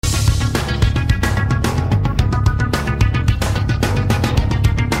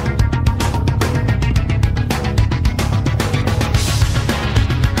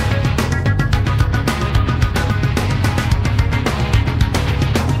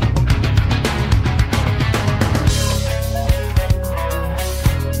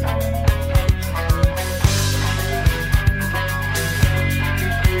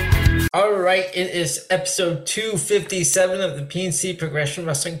right, it is episode 257 of the PNC Progression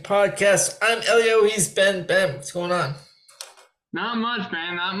Wrestling Podcast. I'm Elio, he's Ben. Ben, what's going on? Not much,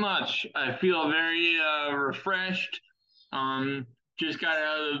 man, not much. I feel very refreshed. Just got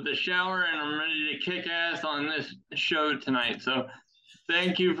out of the shower and I'm ready to kick ass on this show tonight. So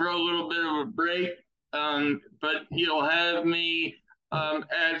thank you for a little bit of a break. But you'll have me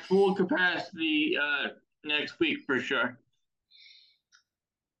at full capacity next week for sure.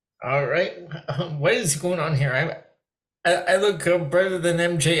 All right, what is going on here? I look brighter than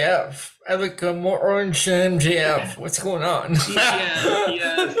MJF. I look more orange than MJF. What's going on?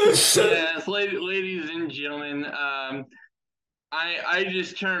 yes, ladies and gentlemen. I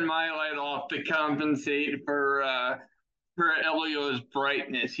just turned my light off to compensate for Elio's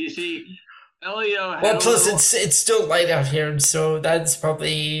brightness. You see, Elio. Well, plus it's still light out here, so that's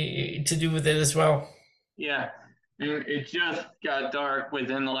probably to do with it as well. Yeah. It just got dark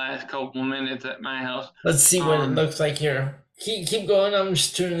within the last couple minutes at my house. Let's see what it looks like here. Keep going. I'm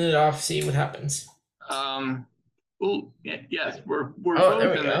just turning it off. See what happens. Oh, yes, we're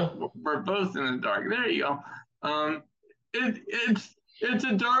both in the dark. There you go. It's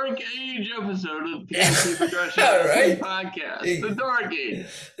a dark age episode of the PNC Progression right. Podcast. The Dark Age.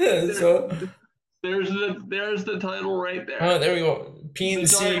 There's the title right there. Oh, there we go.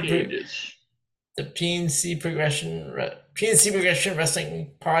 PNC. The Dark Ages. The PNC Progression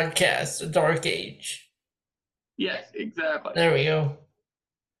Wrestling Podcast, The Dark Age. Yes, exactly. There we go.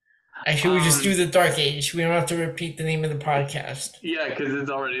 Actually, we just do The Dark Age. We don't have to repeat the name of the podcast. Yeah, because it's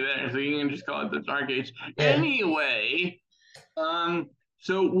already there, so you can just call it The Dark Age. Yeah. Anyway,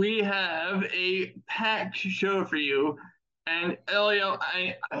 so we have a packed show for you. And Elio,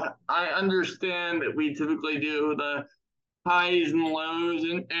 I understand that we typically do the highs and lows,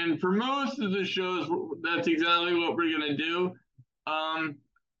 and for most of the shows, that's exactly what we're going to do.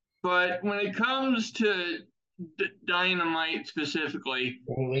 But when it comes to Dynamite specifically,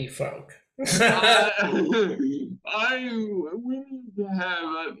 holy fuck. we need to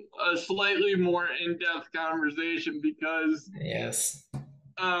have a slightly more in-depth conversation because yes,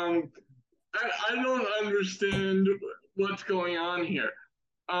 I don't understand what's going on here.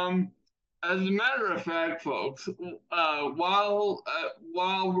 As a matter of fact, folks, while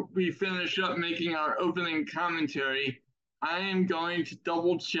we finish up making our opening commentary, I am going to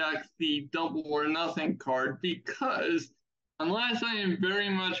double check the Double or Nothing card because, unless I am very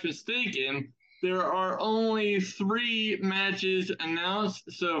much mistaken, there are only 3 matches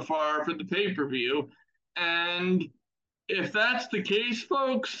announced so far for the pay-per-view, and if that's the case,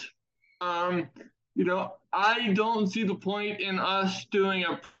 folks, I don't see the point in us doing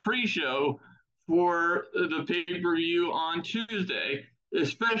a pre-show for the pay-per-view on Tuesday,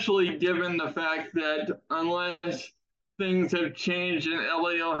 especially given the fact that unless things have changed and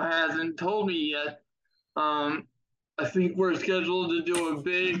Elio hasn't told me yet, I think we're scheduled to do a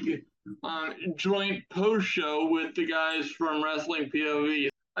big joint post-show with the guys from Wrestling POV.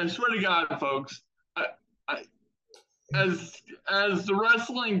 I swear to God, folks, as the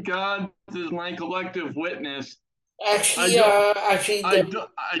wrestling gods is my collective witness. Actually, I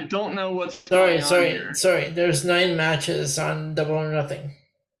don't know what's going on here. Sorry. There's 9 matches on Double or Nothing.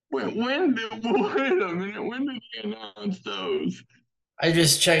 Wait a minute. When did they announce those? I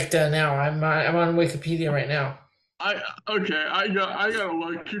just checked now. I'm on Wikipedia right now. I gotta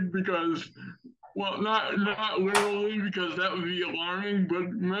look because. Well, not literally because that would be alarming, but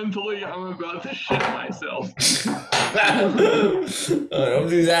mentally I'm about to shit myself. Don't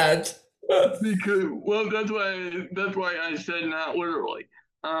do that. Because that's why I said not literally.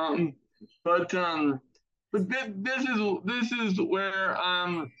 But this is where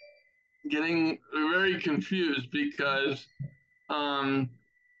I'm getting very confused because I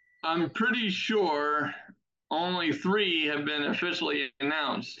I'm pretty sure only 3 have been officially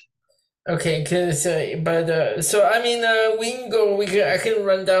announced. Okay, so I mean, we can go. I can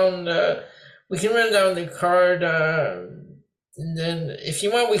run down. We can run down the card, and then if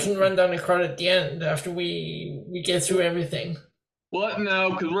you want, we can run down the card at the end after we get through everything. Well, no,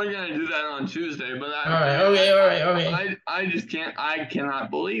 because we're gonna do that on Tuesday. But all right. I just can't. I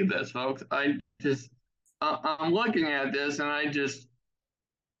cannot believe this, folks. I'm looking at this, and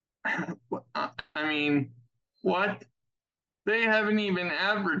I mean, what? They haven't even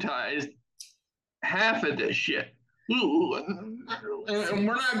advertised half of this shit. Ooh, and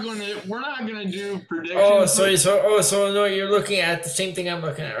we're not gonna do predictions. Oh, sorry. So no, you're looking at the same thing I'm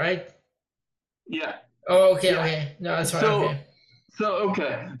looking at, right? Yeah. Oh, okay, yeah. Okay. No, that's fine. So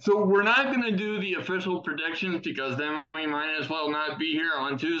we're not going to do the official predictions because then we might as well not be here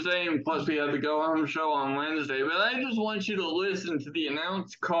on Tuesday, and plus we have the go home show on Wednesday. But I just want you to listen to the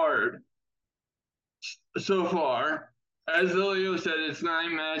announced card so far. As Elio said, it's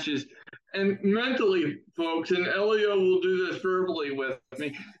 9 matches. And mentally, folks, and Elio will do this verbally with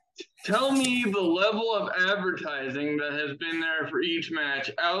me. Tell me the level of advertising that has been there for each match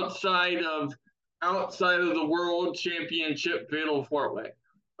outside of the World Championship Fatal Four Way.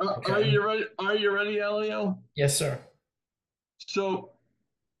 Are Okay. you ready? Are you ready, Elio? Yes, sir. So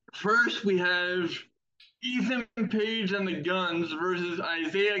first we have Ethan Page and the Guns versus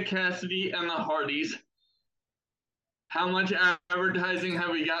Isaiah Cassidy and the Hardys. How much advertising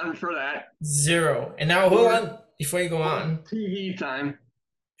have we gotten for that? Zero. And now hold Or on before you go on. TV time?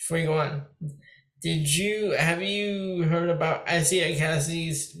 Before you go on, have you heard about Isaiah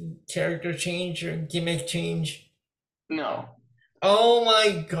Cassidy's character change or gimmick change? No. Oh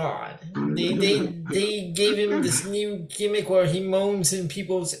my god. They gave him this new gimmick where he moans in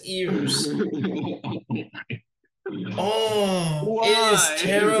people's ears. Oh, it is Why?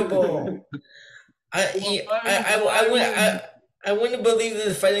 terrible. Why would I wouldn't believe it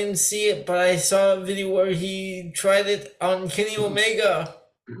if I didn't see it, but I saw a video where he tried it on Kenny Omega,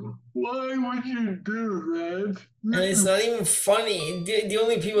 why would you do that? and it's not even funny. The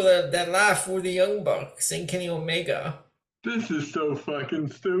only people that laughed were the Young Bucks and Kenny Omega. This is so fucking Oh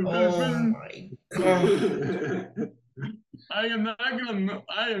stupid. my god. I am not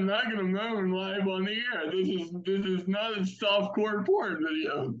gonna moan live on the air. This is not a softcore porn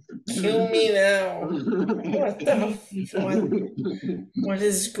video. Kill me now. What the what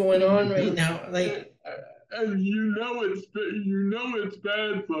is going on right now? Like And you know it's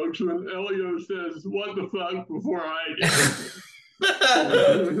bad, folks, when Elio says "What the fuck" before I do.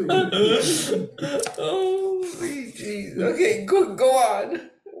 oh jeez. Okay, go on.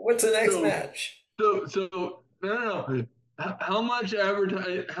 What's the next match? So no. How much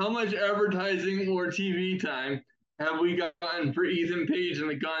advertising or TV time have we gotten for Ethan Page and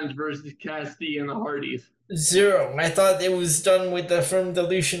the Guns versus Cassidy and the Hardys? Zero. I thought it was done with the Firm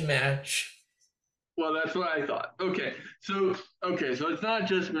Dilution match. Well, that's what I thought. So it's not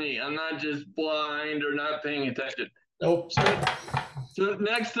just me. I'm not just blind or not paying attention. Nope. So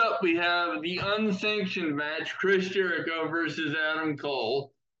next up we have the unsanctioned match: Chris Jericho versus Adam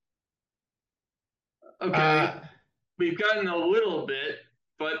Cole. Okay, we've gotten a little bit,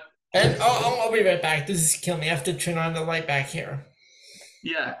 but and I'll be right back. This is killing me. I have to turn on the light back here.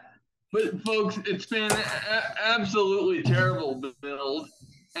 Yeah, but folks, it's been absolutely terrible build,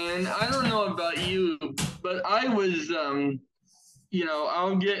 and I don't know about you, but I was,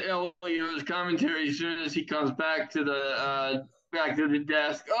 I'll get Elio's commentary as soon as he comes back to the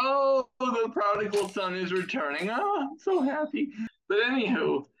desk. Oh, the prodigal son is returning. Oh, I'm so happy. But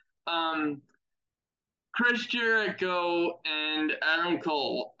anywho, Chris Jericho and Adam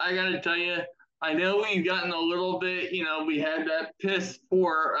Cole. I gotta tell you, I know we've gotten a little bit. We had that piss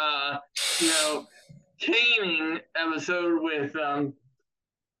poor, caning episode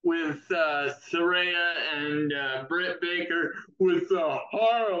with Saraya and Britt Baker with the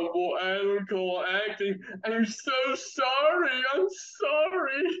horrible Adam Cole acting. I'm so sorry. I'm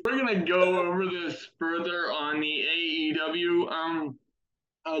sorry. We're gonna go over this further on the AEW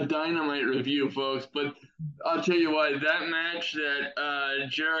a Dynamite review, folks. But I'll tell you what, that match that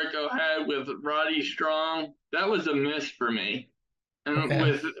Jericho had with Roddy Strong, that was a miss for me. And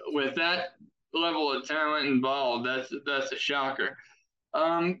okay. with that level of talent involved, that's a shocker.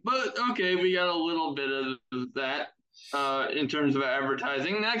 But okay, we got a little bit of that in terms of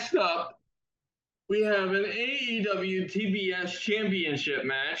advertising. Next up, we have an AEW TBS Championship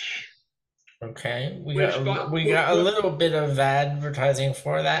match. Okay, we got a little bit of advertising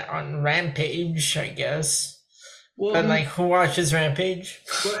for that on Rampage, I guess. Well, but like, who watches Rampage?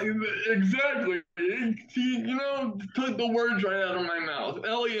 But exactly. Took the words right out of my mouth.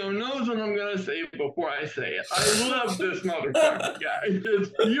 Elio knows what I'm gonna say before I say it. I love this motherfucker guy.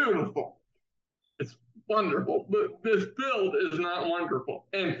 It's beautiful. It's wonderful. But this build is not wonderful.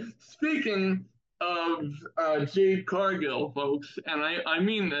 And speaking of Jade Cargill, folks, and I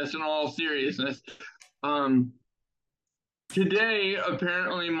mean this in all seriousness, today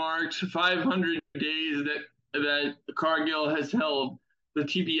apparently marks 500 days that Cargill has held the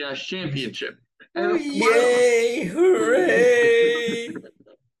TBS championship. And yay! Hooray!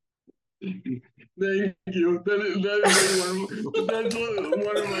 Thank you. That's one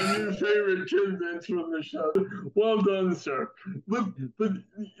of my new favorite tidbits from the show. Well done, sir. But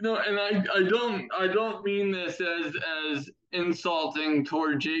and I don't mean this as insulting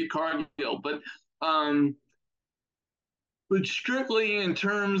toward Jade Cargill, but strictly in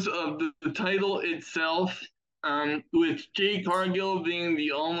terms of the title itself, with Jade Cargill being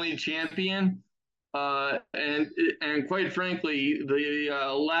the only champion, And quite frankly,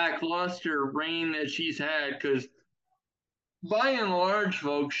 the lackluster reign that she's had, because by and large,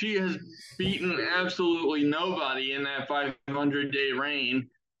 folks, she has beaten absolutely nobody in that 500-day reign,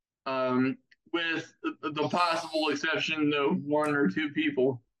 um, with the possible exception of one or two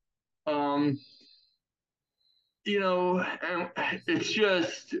people. Um, and it's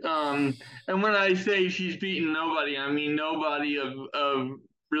just, and when I say she's beaten nobody, I mean nobody of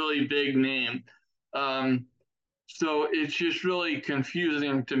really big name. Um, so it's just really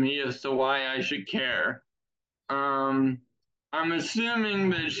confusing to me as to why I should care. Um, I'm assuming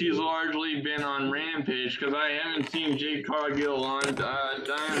that she's largely been on Rampage because I haven't seen Jade Cargill on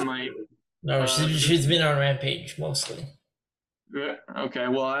Dynamite. No, Uh, she's been on Rampage mostly. okay,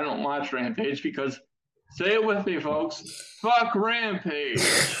 well, I don't watch Rampage because, say it with me, folks, fuck Rampage.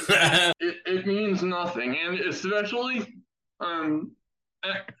 It means nothing, and um,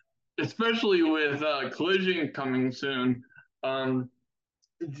 especially with Collision coming soon. Um,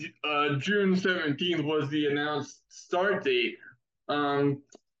 June 17th was the announced start date. Um,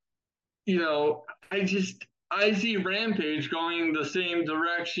 I see Rampage going the same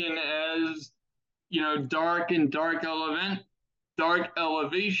direction as Dark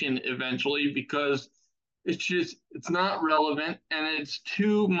Elevation eventually, because it's not relevant and it's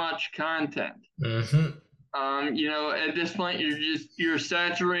too much content. Mm-hmm. At this point you're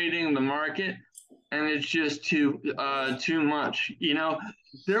saturating the market, and it's just too much.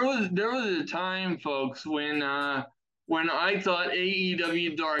 There was a time, folks, when I thought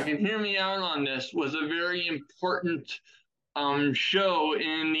AEW Dark, and hear me out on this, was a very important show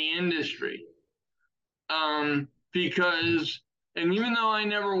in the industry. Because, and even though I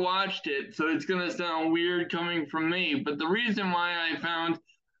never watched it, so it's gonna sound weird coming from me, but the reason why I found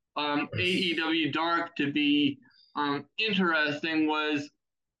AEW Dark to be interesting was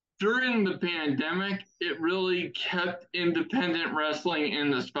during the pandemic, it really kept independent wrestling in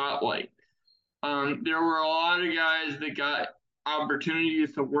the spotlight. There were a lot of guys that got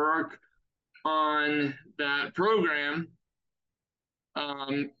opportunities to work on that program,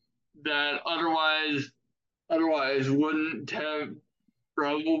 um, that otherwise wouldn't have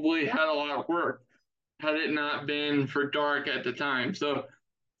probably had a lot of work had it not been for Dark at the time. So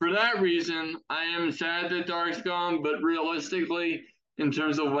for that reason, I am sad that Dark's gone, but realistically, in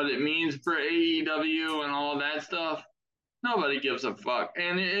terms of what it means for AEW and all that stuff, nobody gives a fuck.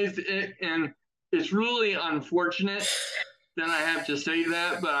 And it's really unfortunate that I have to say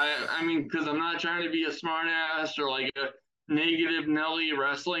that, but I mean, because I'm not trying to be a smartass or like a negative Nelly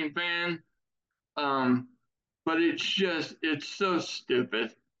wrestling fan. Um, but it's so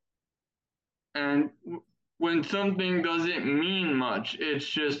stupid. And when something doesn't mean much, it's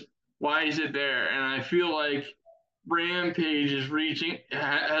just, why is it there? And I feel like Rampage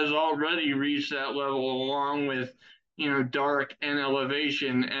has already reached that level, along with Dark and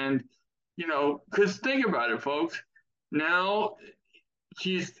Elevation. And because think about it, folks. Now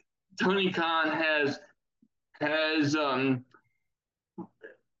he's Tony Khan has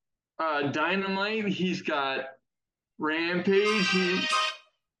Dynamite. He's got Rampage.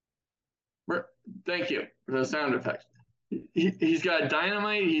 Thank you for the sound effects. He's got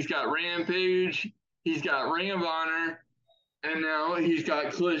Dynamite, he's got Rampage, he's got Ring of Honor, and now he's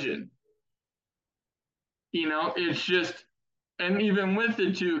got Collision. It's just, and even with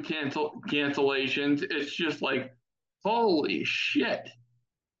the two cancellations, it's just like, holy shit.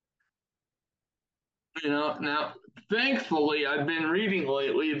 Now, thankfully, I've been reading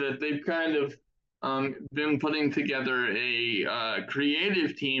lately that they've kind of been putting together a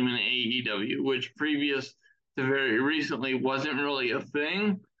creative team in AEW, which previous to very recently wasn't really a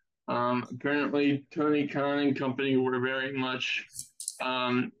thing. Apparently, Tony Khan and company were very much,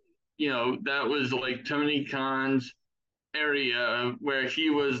 that was like Tony Khan's area where he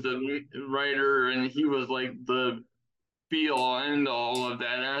was the writer and he was like the be all end all of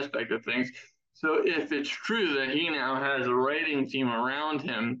that aspect of things. So if it's true that he now has a writing team around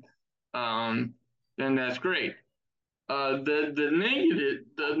him, then that's great.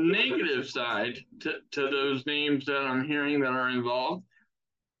 The negative side to those names that I'm hearing that are involved,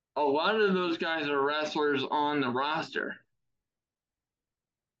 a lot of those guys are wrestlers on the roster.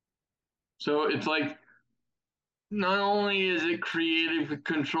 So it's like, not only is it creative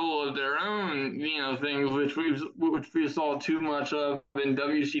control of their own, things which we saw too much of in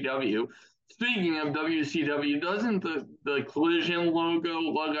WCW. Speaking of WCW, doesn't the Collision logo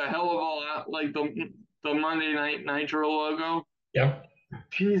look a hell of a lot like the Monday Night Nitro logo? Yeah.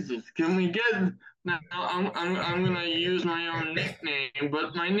 Jesus, can we get now? I'm gonna use my own nickname,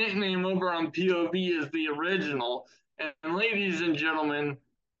 but my nickname over on POV is the original. And ladies and gentlemen,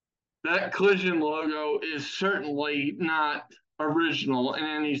 that Collision logo is certainly not original in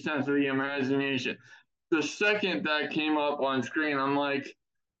any sense of the imagination. The second that came up on screen, I'm like,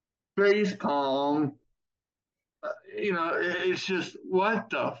 face palm. It's just what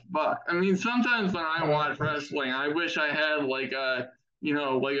the fuck. I mean, sometimes when I watch wrestling, I wish I had like a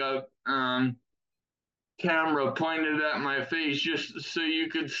camera pointed at my face just so you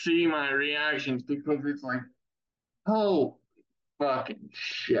could see my reactions because it's like, oh fucking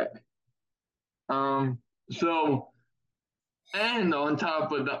shit. Um, so and on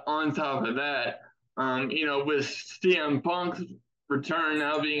top of that, with CM Punk's return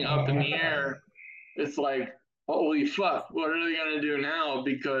now being up in the air, it's like, holy fuck, what are they gonna do now?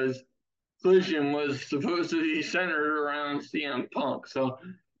 Because Collision was supposed to be centered around CM Punk, so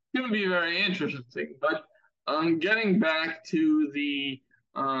it's gonna be very interesting. But getting back to the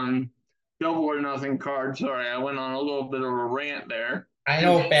um, Double or Nothing card. Sorry, I went on a little bit of a rant there. I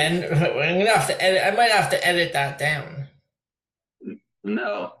know, Ben. I'm gonna have to edit. I might have to edit that down.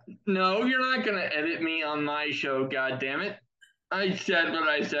 No, no, you're not gonna edit me on my show, goddammit. I said what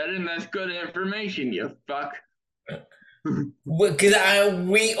I said, and that's good information, you fuck. Because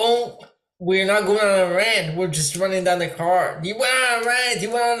we're not going on a rant. We're just running down the card. You went on a rant.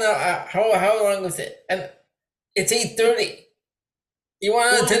 You went on a how long was it? And it's 8:30. You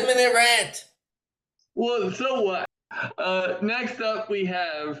went on a 10-minute rant. Well, so what? Next up, we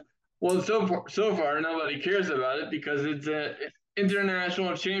have. Well, so far nobody cares about it because it's a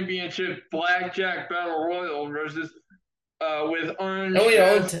international championship blackjack battle royal versus with Orange. No, we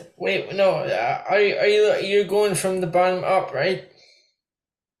don't. Wait, no. You're going from the bottom up, right?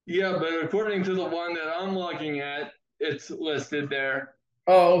 Yeah, but according to the one that I'm looking at, it's listed there.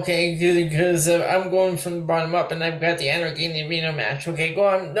 Oh, okay. Because I'm going from the bottom up, and I've got the Anarchy in the Arena match. Okay, go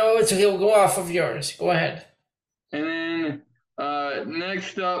on. No, it's okay. We'll go off of yours. Go ahead. And then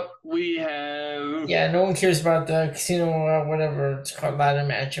next up we have. Yeah, no one cares about the casino, whatever it's called, ladder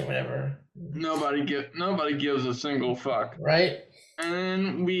match or whatever. Nobody gives a single fuck. Right? And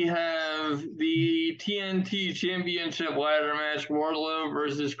then we have the TNT Championship ladder match: Wardlow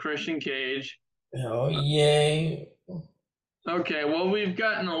versus Christian Cage. Oh, yay. Okay, well we've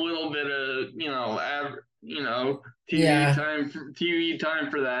gotten a little bit of TV time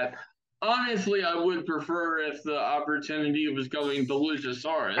for that. Honestly, I would prefer if the opportunity was going to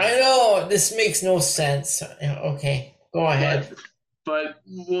Luchasaurus. I know this makes no sense. Okay, go ahead. But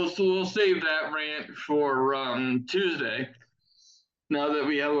we'll save that rant for Tuesday. Now that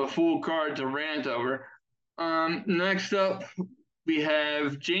we have a full card to rant over. Next up, we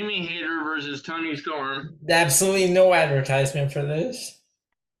have Jamie Hayter versus Tony Storm. Absolutely no advertisement for this.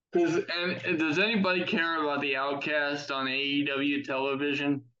 And does anybody care about the Outcast on AEW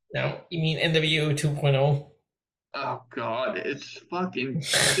television? No, you mean NWO 2.0? Oh God, it's fucking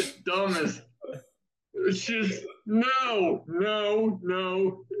dumb as. It's just no.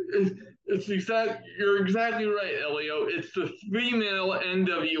 You're exactly right, Elio. It's the female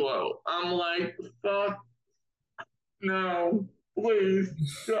NWO. I'm like, fuck, no, please,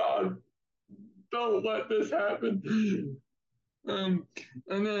 God, don't let this happen. And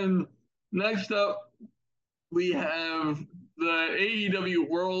then next up, we have the AEW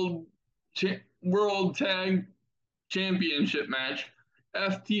World Tag Championship match.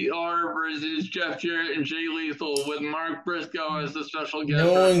 FTR versus Jeff Jarrett and Jay Lethal with Mark Briscoe as the special guest.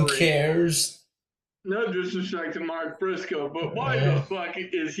 No one cares. No disrespect to Mark Briscoe, but why the fuck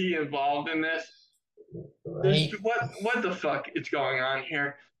is he involved in this? Right. What the fuck is going on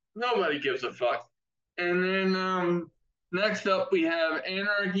here? Nobody gives a fuck. And then next up we have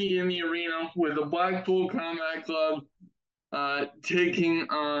Anarchy in the Arena with the Blackpool Combat Club taking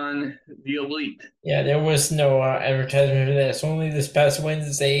on the Elite. Yeah, there was no advertisement for this. Only this past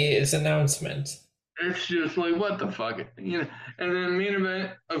Wednesday's announcement. It's just like, what the fuck? And then main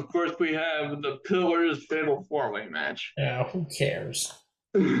event, of course, we have the Pillars Fatal 4-Way match. Yeah, who cares?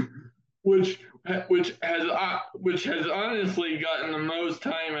 which has honestly gotten the most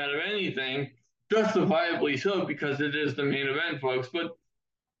time out of anything, justifiably so, because it is the main event, folks. But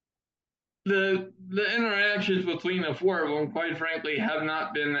the interactions between the four of them, quite frankly, have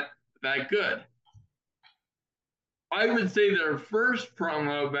not been that good. I would say their first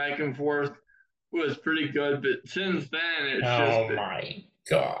promo back and forth was pretty good, but since then it's my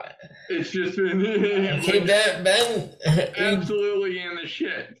god, it's just been okay. Ben, absolutely in the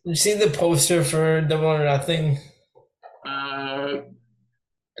shit. You see the poster for Double or Nothing? No,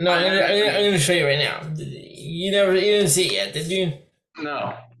 I'm gonna show you right now. You didn't see it yet, did you?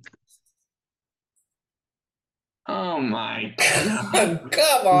 No. Oh my god!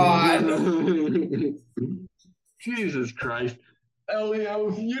 Come on! Jesus Christ! Elio,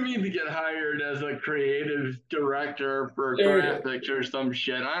 you need to get hired as a creative director for Or graphics or some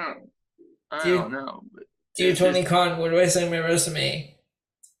shit. I dear, don't know, but dear it's just Tony Khan, where do I send my resume?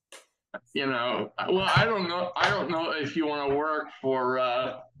 well, I don't know. I don't know if you want to work for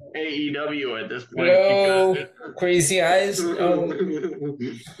AEW at this point because Hello, crazy eyes. Oh,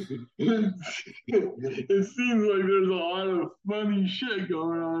 it seems like there's a lot of funny shit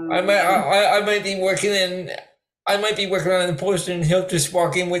going on I right might, now. I might be working in. I might be working on the poster, and he'll just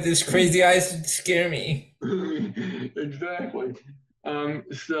walk in with his crazy eyes to scare me. Exactly.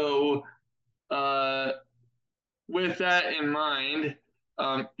 So, uh, with that in mind,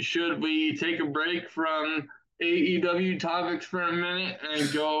 should we take a break from AEW topics for a minute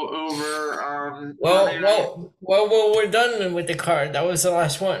and go over Monday night? Well, we're done with the card. That was the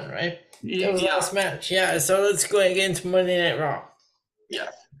last one, right? That was the Yeah, last match. Yeah, so let's go and get into Monday Night Raw.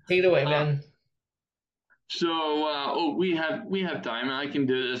 yes. Take it away, Uh, man. so, we have time. I can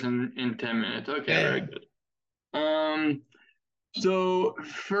do this in 10 minutes. Okay, very Yeah. good. Um, so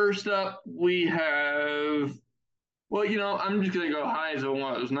first up we have. Well, I'm just gonna go high as it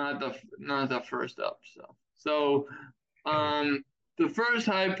was, not the first up. So, the first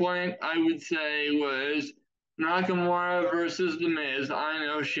high point I would say was Nakamura versus The Miz. I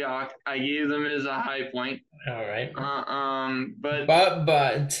know, shock. I gave The Miz a high point. All right. But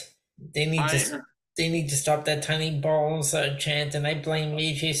But they need to I they need to stop that tiny balls chant, and I blame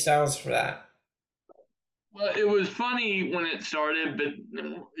AJ Styles for that. well, it was funny when it started, but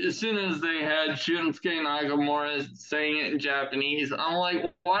as soon as they had Shinsuke Nakamura saying it in Japanese, I'm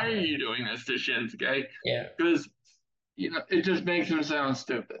like, why are you doing this to Shinsuke? Yeah. Because it just makes him sound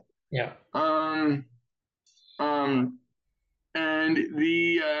stupid. Yeah. Um, um, and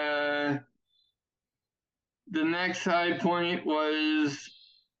the next high point was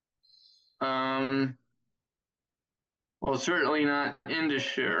well, certainly not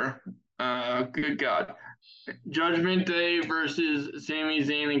Indusher. Good God, Judgment Day versus Sami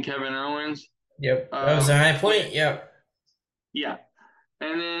Zayn and Kevin Owens. Yep. That was a high point. Yep. Yeah,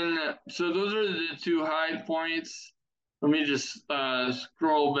 and then so those are the two high points. Let me just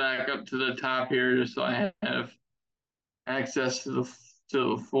scroll back up to the top here, just so I have access to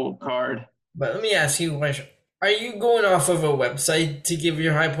the full card. But let me ask you a question. Are you going off of a website to give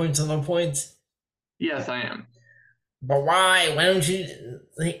your high points and low points? Yes, I am. But why? Why don't you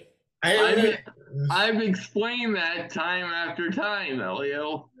like? I don't I've know. I've explained that time after time,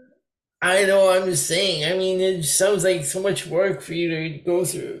 Elio. I know. I'm just saying. I mean, it sounds like so much work for you to go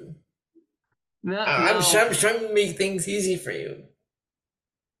through. No, I'm no. I'm trying to make things easy for you.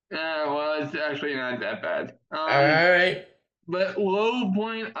 Well, it's actually not that bad. All right. But low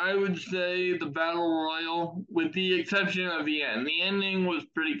point, I would say the battle royal, with the exception of the end. The ending was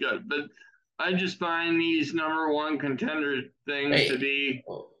pretty good, but I just find these number one contender things to Wait. be.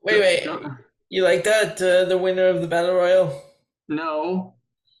 Wait. You like that? The winner of the battle royal? No,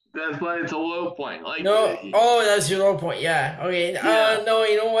 that's why it's a low point. Like, No. Oh, that's your low point. Yeah. Okay. yeah, No.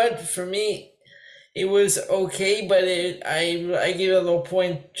 You know what? For me, it was okay, but I give it a low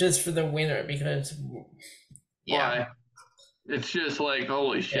point just for the winner because yeah. why? It's just like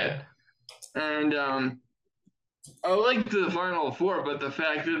holy shit. Yeah. And I liked the final four, but the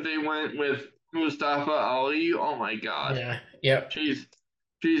fact that they went with Mustafa Ali, oh my god, Yeah. Yep. jeez,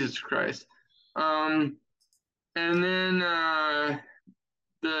 Jesus Christ. Um, and then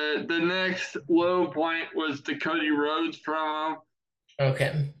the next low point was the Cody Rhodes promo.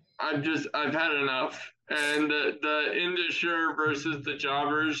 Okay. I've had enough. And the Indusher versus the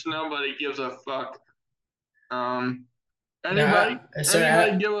Jobbers, nobody gives a fuck. Um, Nah. anybody So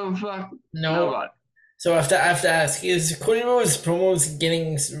anybody give a fuck? no. Nobody. So I have to ask: is Cody Rhodes promos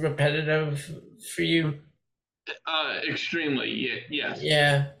getting repetitive for you? Extremely, yes.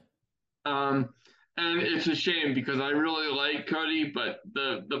 Yeah. Um, and it's a shame because I really like Cody, but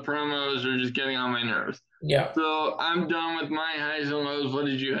the promos are just getting on my nerves. Yeah. So I'm done with my highs and lows. What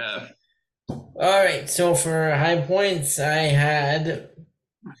did you have? All right. So for high points, I had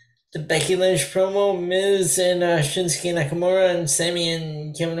the Becky Lynch promo, Miz and Shinsuke Nakamura, and Sami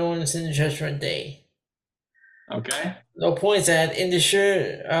and Kevin Owens in the Judgment Day. Okay. Low points, I had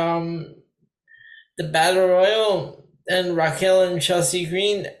Indusher, the Battle Royal, and Raquel and Chelsea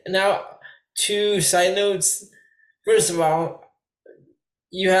Green. Now, two side notes. First of all,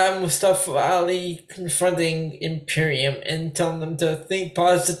 you have Mustafa Ali confronting Imperium and telling them to think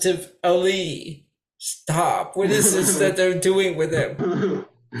positive. Ali, stop. What is this that they're doing with him?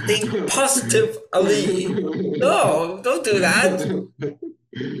 Think positive, Ali. No, don't do that.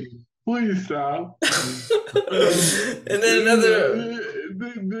 Please stop. And then another.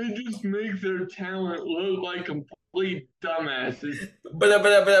 they just make their talent look like complete dumbasses. But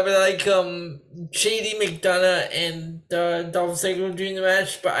like JD McDonough and Dolph Ziggler during the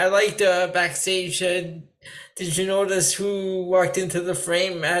match. But I liked backstage. Did you notice who walked into the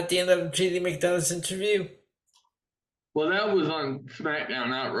frame at the end of JD McDonough's interview? Well, that was on SmackDown,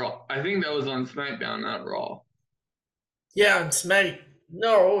 not Raw. I think that was on SmackDown, not Raw. Yeah, it's Matt.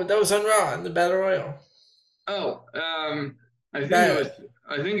 No, that was on Raw in the Battle Royal. Oh, I think it was That,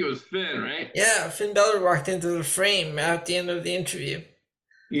 I think it was Finn, right? yeah, Finn Balor walked into the frame at the end of the interview.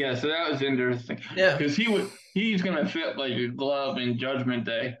 Yeah, so that was interesting Yeah, because he's gonna fit like a glove in Judgment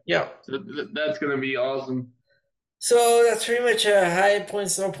Day. yeah. So that's gonna be awesome. So that's pretty much high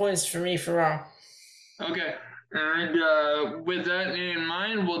points, low points for me for Raw. Okay, and with that in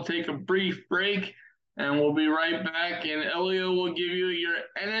mind, we'll take a brief break, and we'll be right back. And Elio will give you your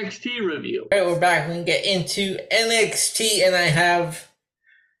NXT review. All right, we're back. We can get into NXT, and I have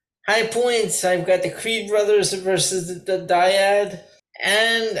high points. I've got the Creed brothers versus the Dyad,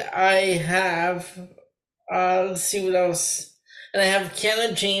 and I have let's see what else. And I have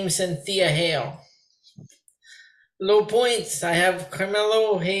Kiana James and Thea Hale. Low points. I have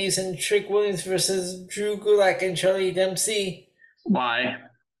Carmelo Hayes and Trick Williams versus Drew Gulak and Charlie Dempsey. Why?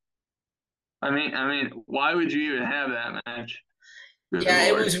 I mean, why would you even have that match? Good Yeah,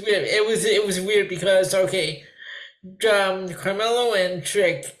 Lord. it was weird. It was weird because okay, Carmelo and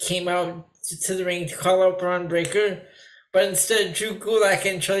Trick came out to the ring to call out Braun Breaker, but instead Drew Gulak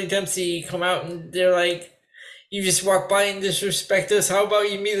and Charlie Dempsey come out and they're like, "You just walk by and disrespect us. How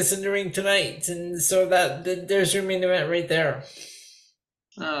about you meet us in the ring tonight?" And so there's your main event right there.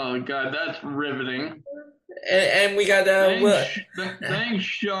 Oh God, that's riveting. And we got Thanks,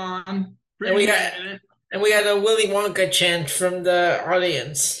 Sean. and we got Appreciate it. and we got a Willy Wonka chant from the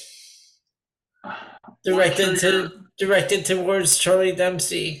audience directed towards Charlie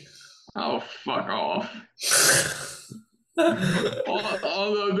Dempsey. Oh, fuck off.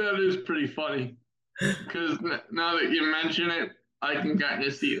 Although that is pretty funny. Because now that you mention it, I can kind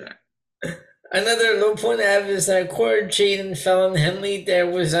of see that. Another low point I have is Cord, Jade, and Fallon Henley. There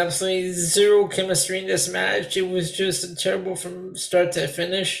was absolutely zero chemistry in this match. It was just terrible from start to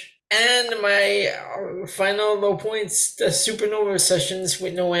finish. And my final low points: the Supernova sessions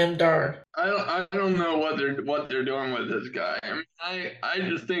with Noam Dar. I don't know what they're doing with this guy. I mean, I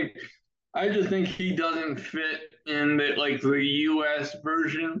just think he doesn't fit in the U.S.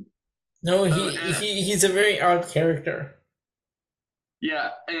 version. No, he's a very odd character.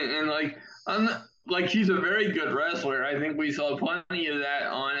 Yeah, and like he's a very good wrestler. I think we saw plenty of that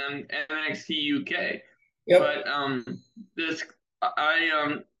on NXT UK. Yep. But this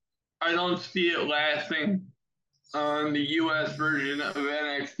I don't see it lasting on the U.S. version of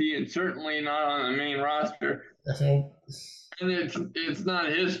NXT, and certainly not on the main roster. And it's not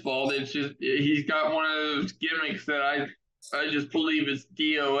his fault. It's just he's got one of those gimmicks that I just believe is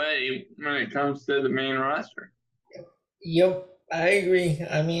DOA when it comes to the main roster. Yep, I agree.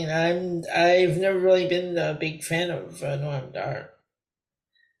 I mean, I've never really been a big fan of Noam Dar.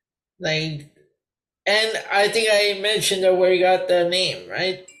 Like, and I think I mentioned where he got the name,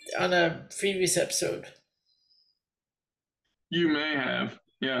 right, on a previous episode. You may have,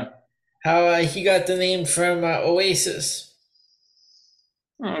 yeah. How he got the name from Oasis.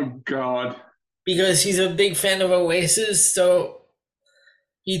 Oh God. Because he's a big fan of Oasis, so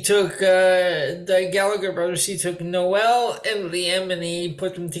he took the Gallagher brothers. He took Noel and Liam, and he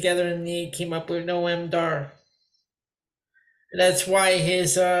put them together, and he came up with Noam Dar. That's why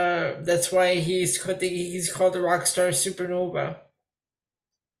he's called the Rockstar Supernova.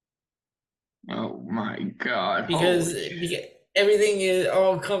 Oh my God. Because everything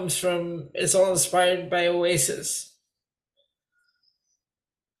all comes from, it's all inspired by Oasis.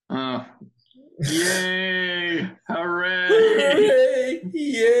 Yay! Hooray! Hooray!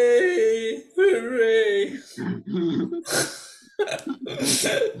 Yay! Hooray!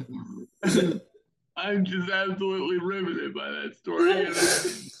 I'm just absolutely riveted by that story.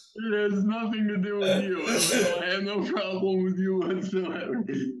 It has nothing to do with you. I have no problem with you whatsoever.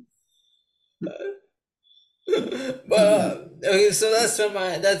 But okay, so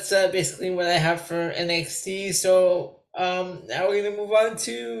that's basically what I have for NXT. So now we're gonna move on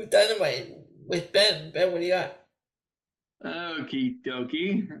to Dynamite with Ben. Ben, what do you got? Okie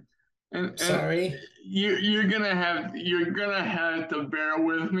dokie. And Sorry. You're gonna have to bear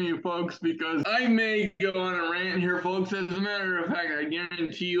with me, folks, because I may go on a rant here, folks. As a matter of fact, I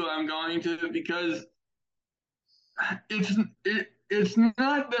guarantee you I'm going to, because it's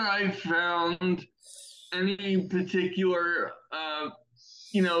not that I found any particular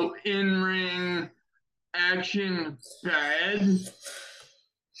in-ring action bad.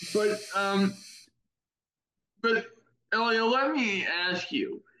 But but Elio, let me ask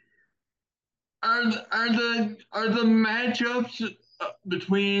you: are the matchups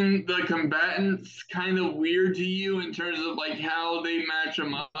between the combatants kind of weird to you in terms of like how they match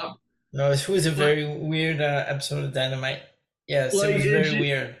them up? No, this was a Like very weird episode of Dynamite. Yes, it like was very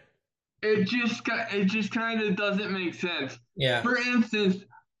weird. it just kind of doesn't make sense. Yeah. For instance,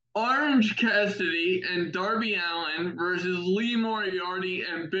 Orange Cassidy and Darby Allin versus Lee Moriarty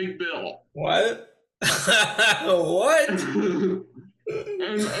and Big Bill. What? What? and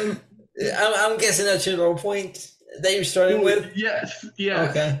and I'm guessing that's your low point that you're starting well, with. yes, yes,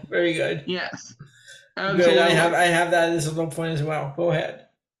 Okay, very good. yes, Good. I have absolutely. I have that as a low point as well. Go ahead.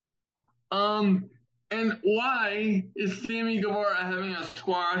 Um, and why is Sammy Guevara having a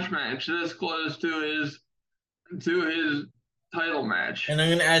squash match this close to his title match? And I'm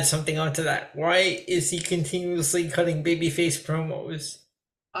gonna add something onto that. Why is he continuously cutting babyface promos?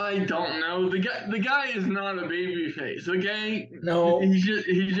 I don't know. The guy is not a babyface. Okay, No, he's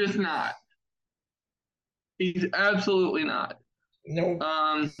just not. He's absolutely not. no.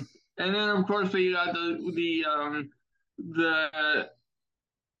 Um, and then of course we got the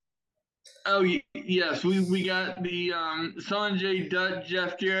oh yes, we got the Sanjay Dutt,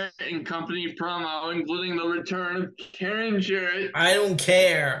 Jeff Jarrett and company promo, including the return of Karen Jarrett. I don't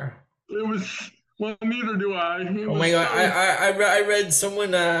care. It was well, neither do I. It Oh my was god! so I read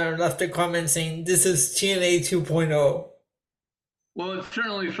someone left a comment saying this is TNA 2.0. well. It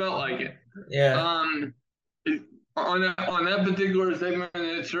certainly felt like it. Yeah. Um, it, on that particular segment,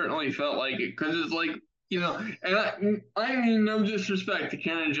 it certainly felt like it because it's like and I mean no disrespect to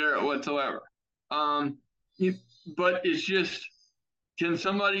Karen Jarrett whatsoever. Um, but it's just, can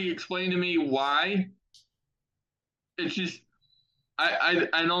somebody explain to me why? It's just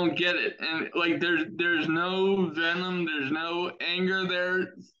I don't get it, and like there's no venom, there's no anger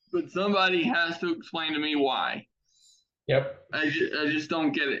there, but somebody has to explain to me why. Yep. I just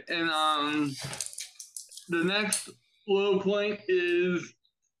don't get it. And the next low point is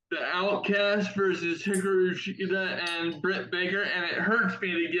the Outcast versus Hikaru Shida and Britt Baker, and it hurts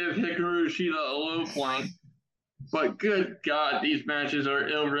me to give Hikaru Shida a low point, but good God, these matches are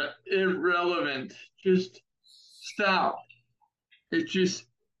irrelevant. Just stop. It's just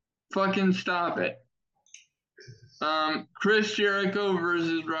fucking stop it. Chris Jericho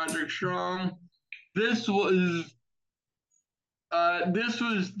versus Roderick Strong. This was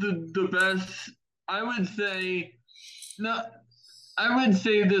the best. I would say no. I would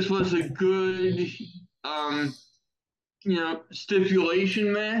say this was a good um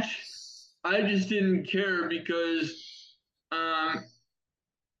stipulation match. I just didn't care um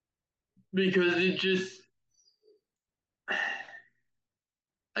because it just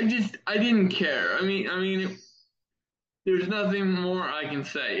I didn't care. There's nothing more I can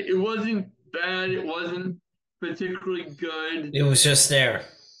say. It wasn't bad. It wasn't particularly good. It was just there.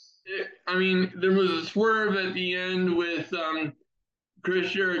 There was a swerve at the end with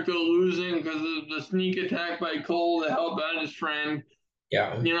Chris Jericho losing because of the sneak attack by Cole to help out his friend.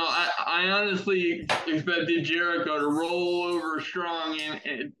 Yeah. I honestly expected Jericho to roll over Strong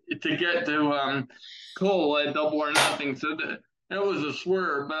and to get to Cole at Double or Nothing. So that was a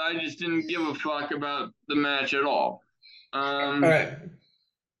swerve, but I just didn't give a fuck about the match at all. All right.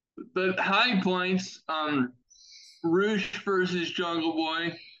 The high points, Roosh versus Jungle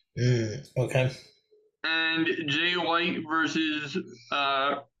Boy, Okay. and Jay White versus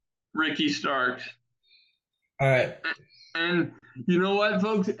Ricky Starks. All right. And you know what,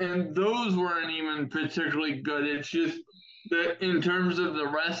 folks? And those weren't even particularly good. It's just that in terms of the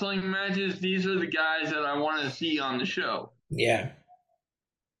wrestling matches, these are the guys that I want to see on the show. Yeah.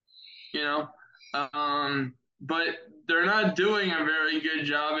 You know, but they're not doing a very good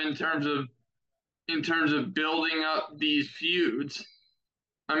job in terms of building up these feuds.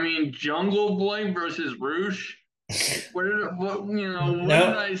 Jungle Boy versus Roosh. What did what you know? What did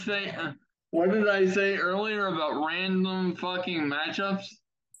No. I say? What did I say earlier about random fucking matchups?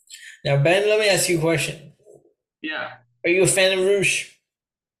 Now, Ben, let me ask you a question. Yeah. Are you a fan of Roosh?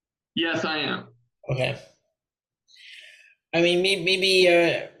 Yes, I am. Okay. I mean, maybe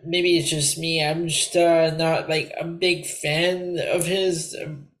it's just me. I'm just not like a big fan of his,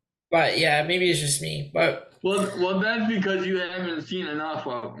 but yeah, maybe it's just me. But Well, that's because you haven't seen enough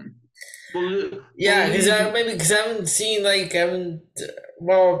of them. yeah, because Believe maybe because I haven't seen like I haven't.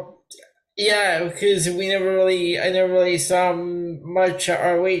 Well, yeah, because I never really saw much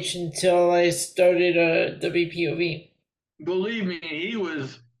ROH until I started WPOV. believe me, he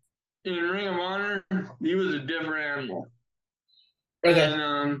was in Ring of Honor. He was a different animal, Okay.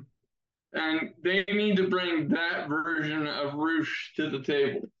 and and they need to bring that version of Roosh to the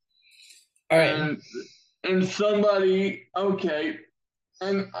table. All right. And somebody, okay,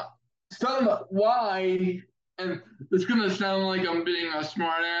 and why, and it's gonna sound like I'm being a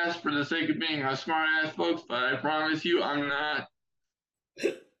smart ass for the sake of being a smart ass, folks, but I promise you I'm not.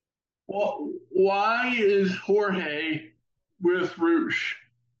 Well, why is Jorge with Roosh?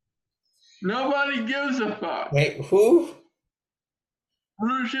 Nobody gives a fuck. Wait, who?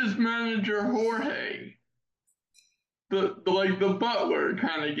 Roosh's manager Jorge, the like the butler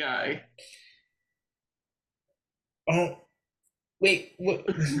kind of guy. Oh, wait. What?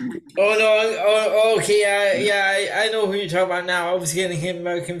 Oh no. Oh, okay. Yeah. I know who you're talking about now. I was getting him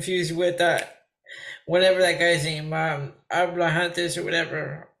confused with whatever that guy's name, Abrahantes or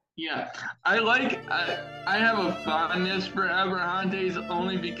whatever. Yeah, I have a fondness for Abrahantes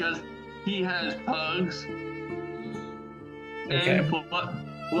only because he has pugs, Okay. and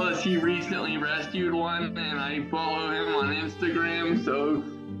plus he recently rescued one, and I follow him on Instagram. So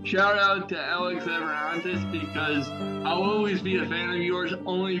shout out to Alex Abrahantes because I'll always be a fan of yours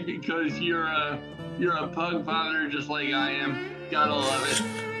only because you're a Pugfather just like I am. Gotta love it.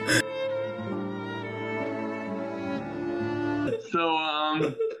 So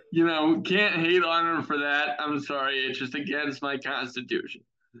can't hate on him for that. I'm sorry, it's just against my constitution.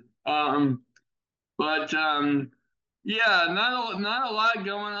 But yeah, not a lot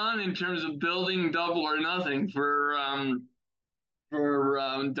going on in terms of building Double or Nothing for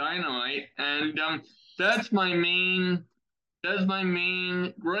Dynamite, and that's my main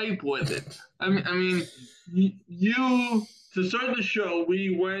gripe with it. I mean, you to start the show,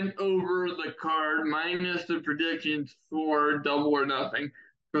 we went over the card minus the predictions for Double or Nothing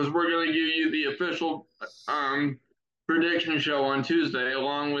because we're going to give you the official prediction show on Tuesday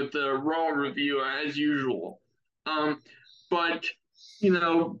along with the Raw review as usual. But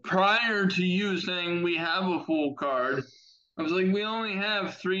prior to you saying we have a full card, I was like, we only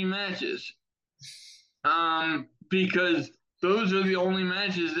have 3 matches. Because those are the only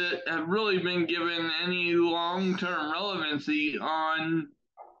matches that have really been given any long-term relevancy on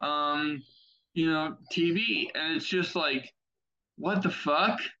TV, and it's just like, what the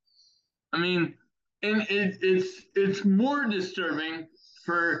fuck? I mean, and it's more disturbing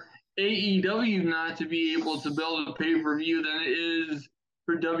for AEW not to be able to build a pay-per-view than it is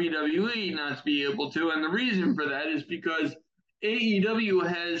for WWE not to be able to, and the reason for that is because AEW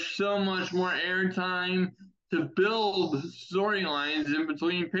has so much more airtime to build storylines in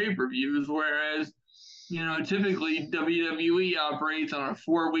between pay-per-views, whereas typically WWE operates on a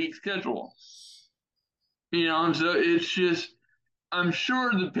 4-week schedule. So it's just, I'm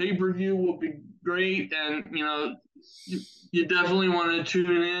sure the pay-per-view will be great, and you definitely want to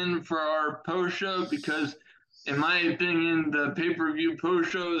tune in for our post show because, in my opinion, the pay-per-view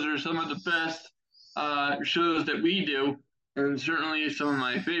post shows are some of the best shows that we do, and certainly some of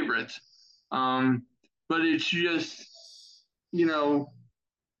my favorites. But it's just,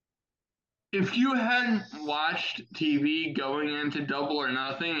 if you hadn't watched TV going into Double or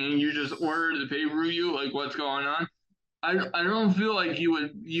Nothing and you just ordered the pay-per-view, like what's going on, I don't feel like you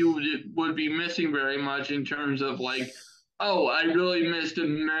would be missing very much in terms of like, oh, I really missed a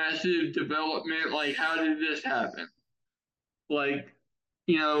massive development. Like, how did this happen? Like,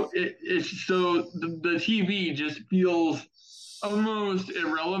 it's so the TV just feels almost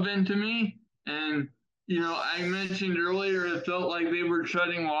irrelevant to me. And I mentioned earlier it felt like they were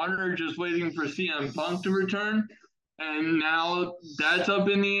treading water, just waiting for CM Punk to return. And now that's up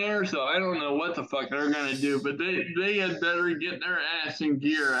in the air, so I don't know what the fuck they're gonna do, but they had better get their ass in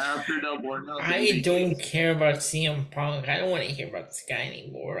gear after Double or Nothing. I don't care about CM Punk. I don't want to hear about this guy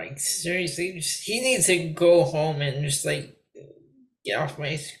anymore. Like seriously, he needs to go home and just like get off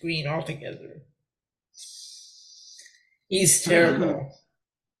my screen altogether. He's terrible.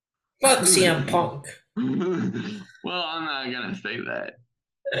 Fuck CM Punk. Well, I'm not gonna say that.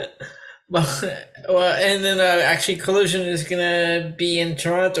 Well, and then actually, Collision is gonna be in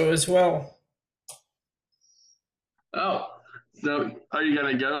Toronto as well. Oh, so are you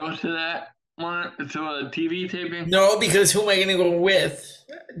gonna go to that one to a TV taping? No, because who am I gonna go with?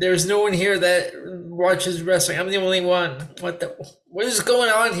 There's no one here that watches wrestling. I'm the only one. What is going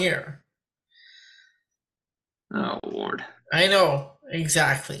on here? Oh Lord. I know,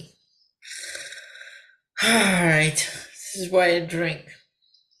 exactly. Alright. This is why I drink.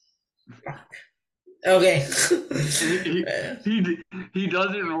 Okay. he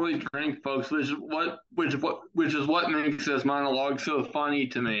doesn't really drink, folks, which is what makes this monologue so funny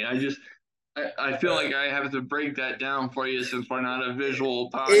to me. I feel like I have to break that down for you since we're not a visual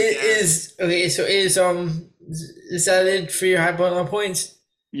podcast. It is okay. So is that it for your high point points?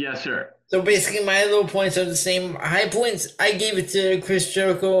 Yes, sir. So basically, my low points are the same. High points, I gave it to Chris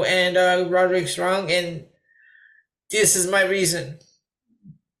Jericho and Roderick Strong, and this is my reason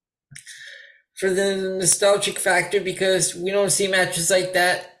for the nostalgic factor because we don't see matches like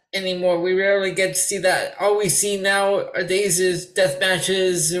that anymore. We rarely get to see that. All we see nowadays is death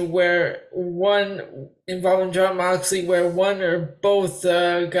matches where one involving John Moxley, where one or both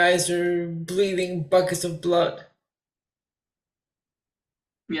guys are bleeding buckets of blood.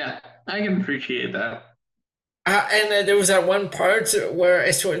 Yeah, I can appreciate that. And there was that one part where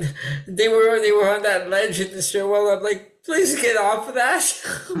I swear they were on that ledge in the stairwell. I'm like, please get off of that.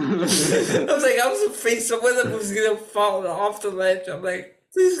 I was like, I was afraid someone of them was gonna fall off the ledge. I'm like,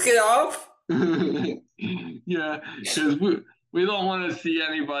 please get off. Yeah, because we don't want to see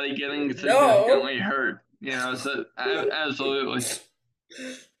anybody getting No. significantly hurt. So absolutely.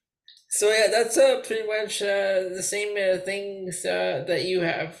 So yeah, that's pretty much the same things that you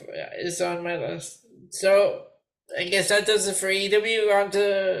have is on my list. So I guess that does it for AEW. On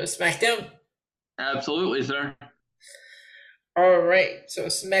to SmackDown. Absolutely, sir. All right, so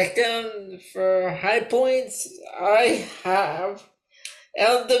SmackDown for high points, I have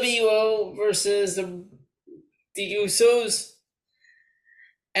LWO versus the Usos,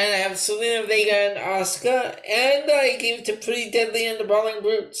 and I have Selena Vega and Asuka, and I gave it to Pretty Deadly and the Brawling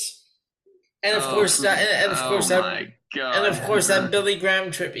Brutes, and of course that, and of course that, my God. and of course that Billy Graham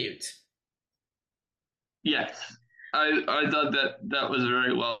tribute. Yes, I thought that was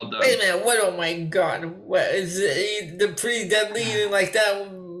very well done. Wait a minute, what? Oh my God, what is it, the Pretty Deadly like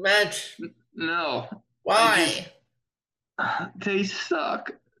that match? No. Why? They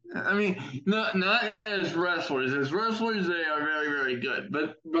suck. I mean, not as wrestlers. As wrestlers, they are very, very good.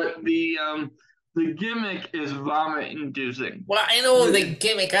 But the gimmick is vomit inducing. Well, I know the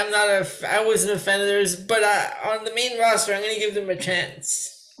gimmick. I wasn't a fan of theirs, but on the main roster, I'm gonna give them a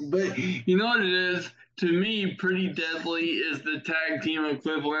chance. But you know what it is? To me, Pretty Deadly is the tag team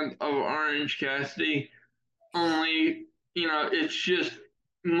equivalent of Orange Cassidy. Only, it's just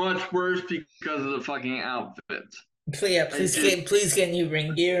much worse because of the fucking outfits. Please get new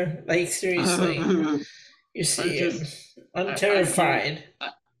ring gear. Like seriously, you see, I'm terrified.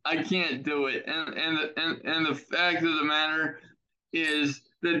 I can't do it, and the fact of the matter is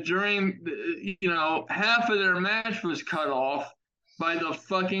that during half of their match was cut off by the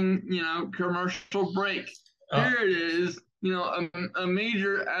fucking commercial break. Here it is, a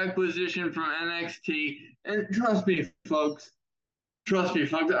major acquisition from NXT, and trust me, folks.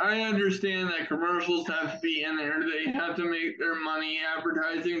 I understand that commercials have to be in there. They have to make their money.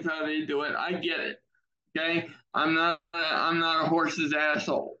 Advertising is how they do it. I get it. Okay, I'm not a horse's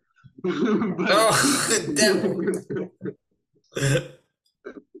asshole.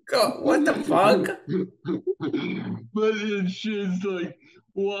 God, what the fuck? But it's just like,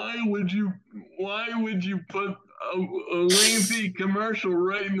 why would you put a lengthy commercial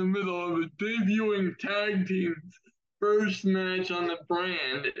right in the middle of a debuting tag team's first match on the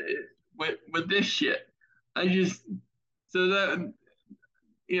brand with this shit? So that and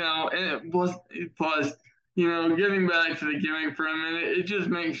it was getting back to the gimmick for a minute, it just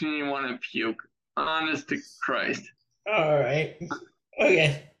makes me want to puke. Honest to Christ. All right.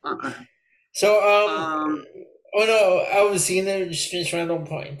 Okay. So oh no, I was gonna just finish my low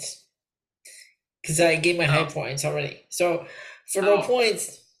points because I gave my high points already. So for low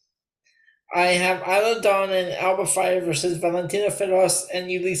points, I have Isla Dawn and Alba Fire versus Valentina Feroz and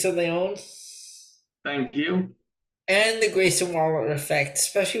Yulisa Leon. Thank you. And the Grayson Waller effect,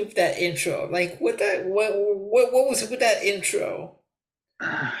 especially with that intro. Like what was with that intro?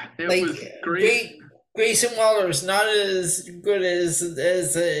 It was great. Grayson Waller is not as good as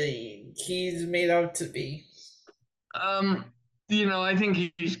he's made out to be. I think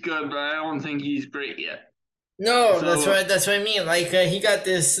he's good, but I don't think he's great yet. No, that's what I mean. Like he got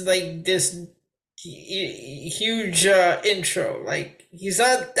this huge intro. Like he's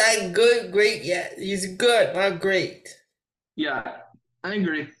not that great yet. He's good, not great. Yeah, I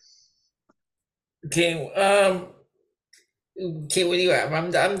agree. Okay, okay, what do you have?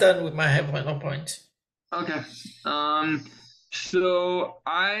 I'm done with my high point, low points. Okay. So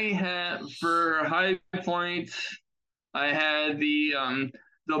I had for high points, I had the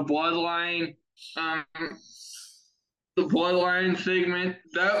bloodline segment.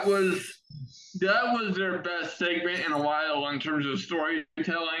 That was their best segment in a while in terms of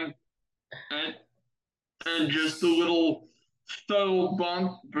storytelling, and just the little subtle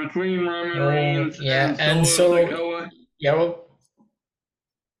bump between Roman Reigns and Solo Sikoa. Yeah.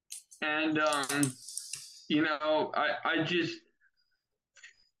 And I just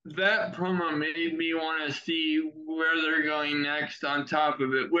that promo made me want to see where they're going next on top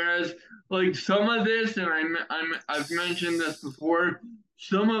of it. Whereas, like some of this, and I've mentioned this before,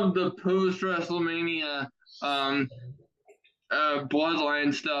 some of the post WrestleMania um,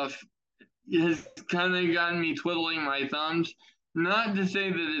 bloodline stuff has kind of gotten me twiddling my thumbs. Not to say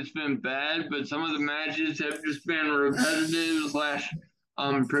that it's been bad, but some of the matches have just been repetitive slash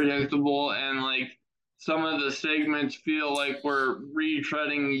predictable, and like some of the segments feel like we're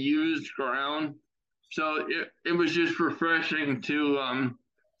retreading used ground. So it was just refreshing to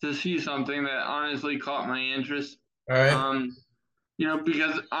see something that honestly caught my interest. All right. Um,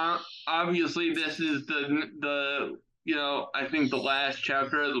 because obviously this is the I think the last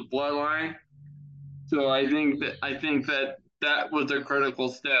chapter of the bloodline. So I think that that was a critical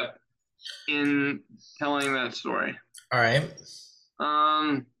step in telling that story. All right.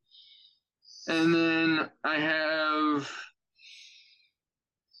 Um, and then I have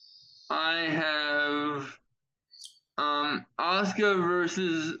Oscar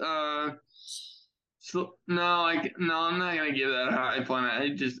versus so no, I'm not gonna give that a high point.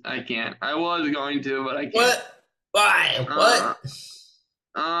 I can't. I was going to, but I can't. What? Why? Uh,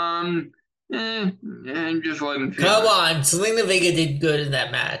 What? um, I just wasn't Come feeling it. on, Selena Vega did good in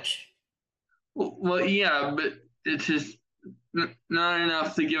that match. Well, yeah, but it's just not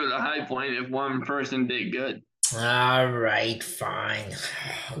enough to give it a high point if one person did good. All right, fine.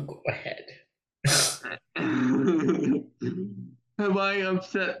 Go ahead. Have I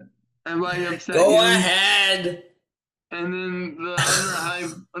upset? Have I upset Go you? ahead. And then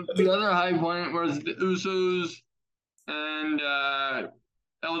the other high point was the Usos and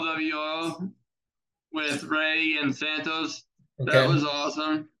LWO with Ray and Santos. That Okay. was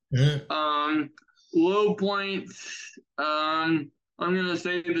awesome. Mhm. Um, Low points. I'm gonna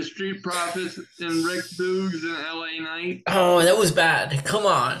say the Street Profits and Rick Boogs and LA Knight. Oh, that was bad. Come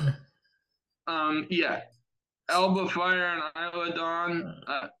on. Yeah, Alba Fire and Isla Dawn.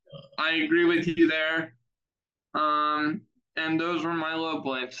 I agree with you there. Um, and those were my low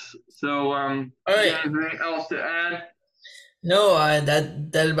points. So, All you right. got anything else to add? No,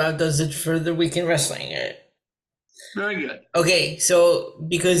 that about does it for the weekend wrestling. Very good. Okay, so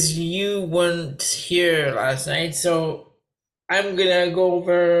because you weren't here last night, so I'm gonna go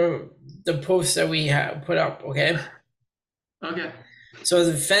over the posts that we have put up. Okay. Okay. So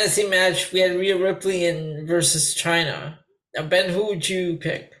the fantasy match we had Rhea Ripley and versus China. Now Ben, who would you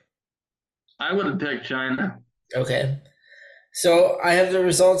pick? I would have picked China. Okay. So I have the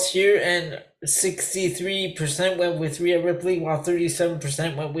results here, and 63% went with Rhea Ripley, while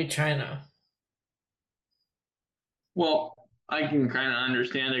 37% went with China. Well, I can kind of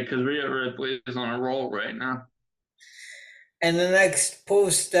understand it because Rhea Ripley is on a roll right now. And the next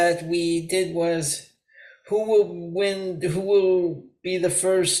post that we did was who will be the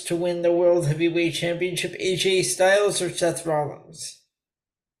first to win the World Heavyweight Championship, AJ Styles or Seth Rollins?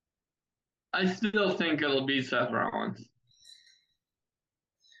 I still think it'll be Seth Rollins.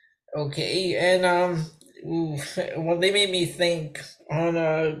 Okay, and well, they made me think on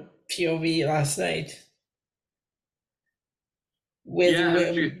a POV last night with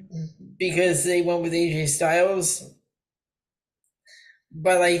Yeah, because they went with AJ Styles,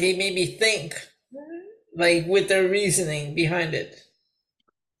 but like they made me think like with their reasoning behind it.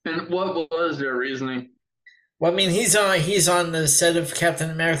 and what was their reasoning? Well, I mean, he's on the set of Captain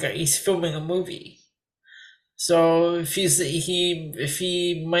America. He's filming a movie. So if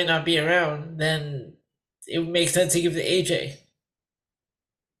he might not be around, then it would make sense to give it to AJ.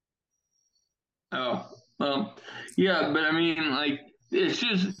 Oh, well, yeah, but I mean, like, it's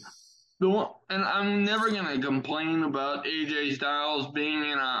just the one, and I'm never gonna complain about AJ Styles being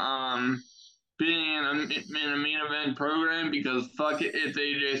in a main event program because fuck it, it's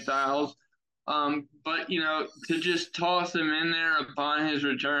AJ Styles. But to just toss him in there upon his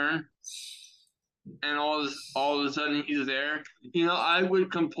return and all of a sudden he's there. I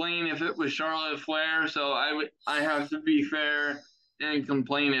would complain if it was Charlotte Flair, so I have to be fair and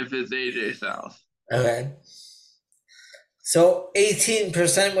complain if it's AJ Styles. Okay. So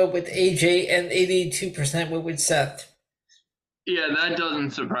 18% went with AJ and 82% went with Seth. Yeah, that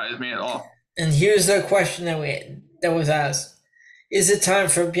doesn't surprise me at all. And here's the question that was asked: is it time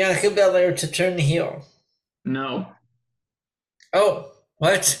for Bianca Belair to turn heel? No, Oh,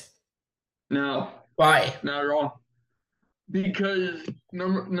 what? no, Why? not at all. Because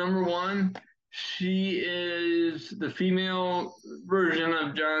number one, she is the female version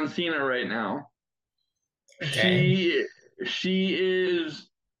of John Cena right now. Okay. She is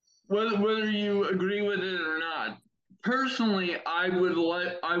whether you agree with it or not. Personally, I would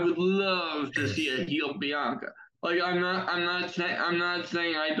love to see a heel Bianca. Like I'm not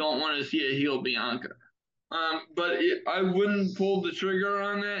saying I don't want to see a heel Bianca. I wouldn't pull the trigger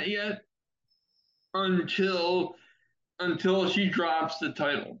on that yet until she drops the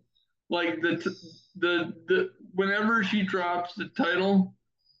title. Like the whenever she drops the title,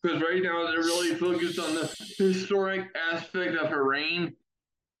 because right now they're really focused on the historic aspect of her reign.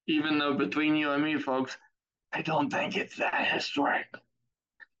 Even though between you and me, folks, I don't think it's that historic.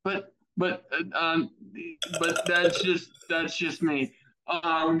 But but uh, um, but that's just me.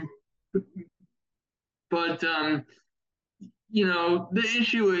 Um, but the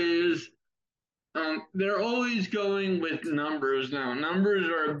issue is they're always going with numbers now. Numbers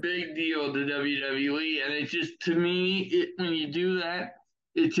are a big deal to WWE, and it's just to me, when you do that,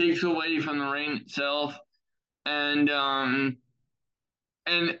 it takes away from the reign itself. And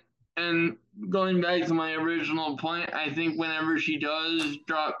and and going back to my original point, I think whenever she does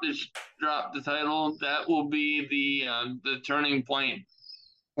drop the title, that will be the turning point.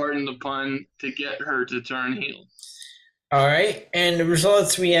 Pardon the pun, to get her to turn heel. All right, and the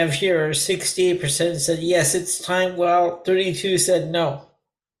results we have here are 68% said yes, it's time, while 32 said no.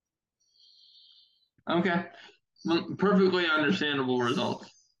 Okay, well, perfectly understandable results.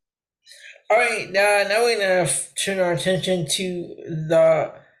 All right, now we're gonna turn our attention to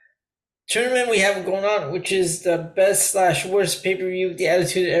the tournament we have going on, which is the best/worst pay-per-view of the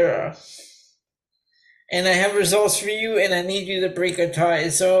Attitude Era. And I have results for you, and I need you to break a tie.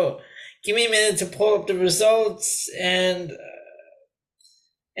 So give me a minute to pull up the results, and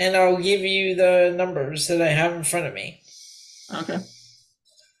I'll give you the numbers that I have in front of me. Okay.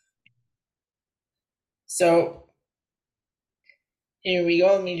 So here we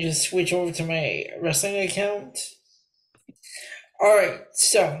go. Let me just switch over to my wrestling account. All right,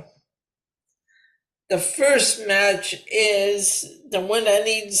 so the first match is the one that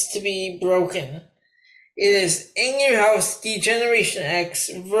needs to be broken. It is In Your House Degeneration X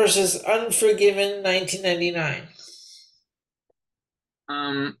versus Unforgiven 1999.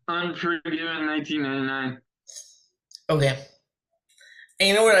 Unforgiven 1999. Okay. And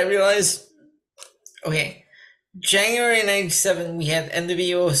you know what I realized? Okay. January 97, we had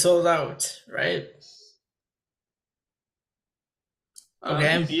NWO Sold Out, right?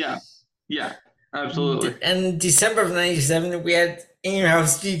 Okay. Yeah, absolutely. And December of 97, we had In Your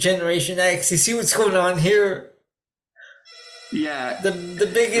House Degeneration X. You see what's going on here? Yeah. The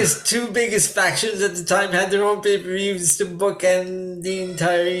two biggest factions at the time had their own pay-per-views to bookend the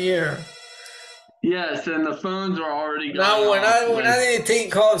entire year. Yes, and the phones are already going now we're not with... even taking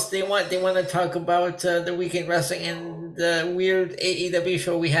calls. They want to talk about the weekend wrestling and the weird AEW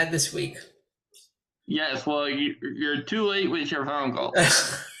show we had this week. Yes, well, you're too late with your phone call.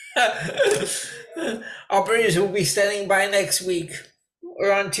 Operators will be standing by next week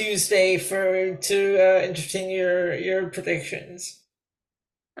or on Tuesday to entertain your predictions.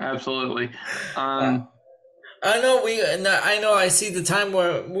 Absolutely. I know. I see the time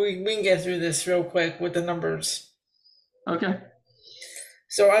where we can get through this real quick with the numbers. Okay.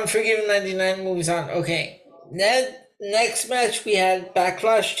 So Unforgiven 99 moves on. Okay. Next match we had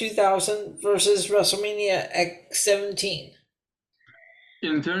Backlash 2000 versus WrestleMania X17.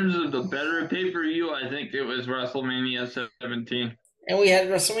 In terms of the better pay-per-view, I think it was WrestleMania 17. And we had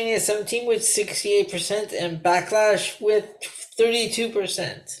WrestleMania 17 with 68% and Backlash with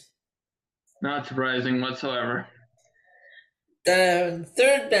 32%. Not surprising whatsoever. The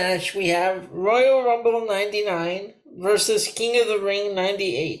third match we have Royal Rumble 99 versus King of the Ring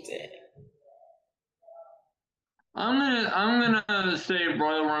 98. I'm gonna say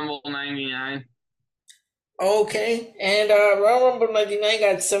Royal Rumble 99. Okay, and Royal Rumble 99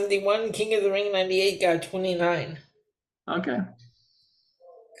 got 71, King of the Ring 98 got 29. Okay.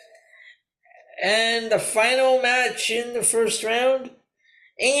 And the final match in the first round,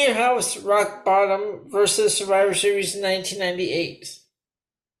 In Your House Rock Bottom versus Survivor Series 1998.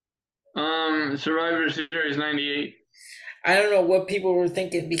 Survivor Series 98. I don't know what people were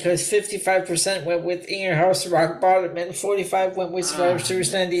thinking because 55% went with In Your House Rock Bottom and 45 went with Survivor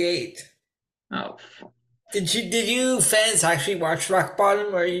Series 98. Oh. Did you fans actually watch Rock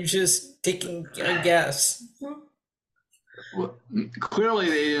Bottom, or are you just taking a guess? Well, clearly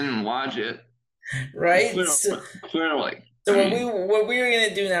they didn't watch it. Right? Clearly. So what we're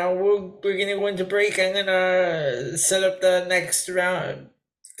gonna do now, we're gonna go into break. I'm gonna set up the next round,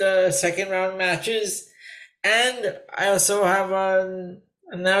 the second round matches, and I also have an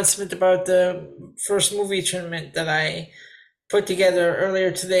announcement about the first movie tournament that I put together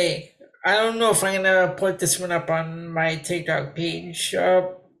earlier today. I don't know if I'm gonna put this one up on my TikTok page.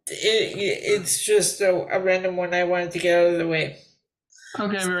 It's just a random one I wanted to get out of the way.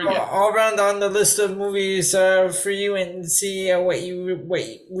 Okay, very So good. I'll round on the list of movies for you and see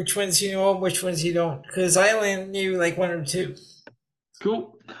which ones you know, which ones you don't. Because I only knew like one or two.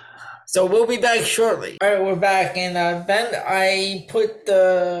 Cool. So we'll be back shortly. All right, we're back, and Ben, I put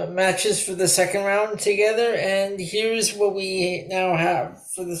the matches for the second round together, and here's what we now have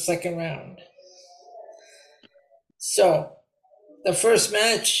for the second round. So the first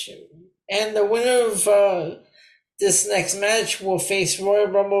match, and the winner of this next match will face Royal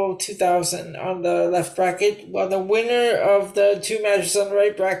Rumble 2000 on the left bracket, while the winner of the two matches on the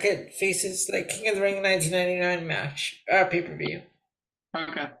right bracket faces the King of the Ring 1999 match pay per view.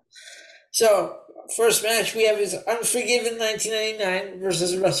 Okay. So, first match we have is Unforgiven 1999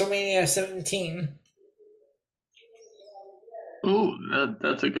 versus WrestleMania 17. Ooh,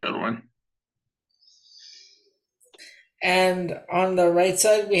 that's a good one. And on the right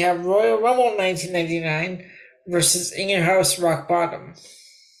side, we have Royal Rumble 1999 versus In Your House Rock Bottom.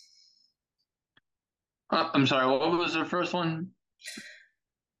 I'm sorry, what was the first one?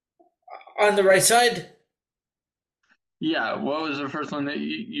 On the right side, Yeah, what was the first one that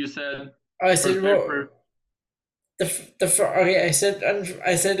you said? I said okay.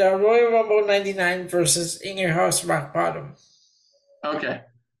 I said Royal Rumble '99 versus In Your House Rock Bottom. Okay.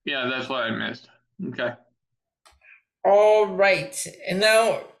 Yeah, that's what I missed. Okay. All right, and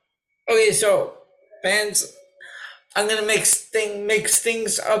now, okay, so fans, I'm gonna mix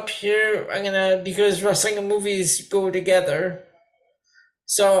things up here. Because wrestling and movies go together.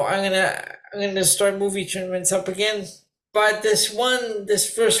 So I'm gonna start movie tournaments up again. But this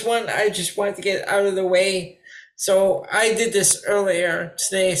first one, I just wanted to get out of the way. So I did this earlier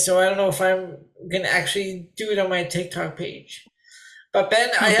today. So I don't know if I'm gonna actually do it on my TikTok page. But Ben,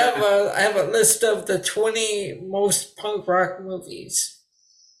 Okay. I have a list of the 20 most punk rock movies.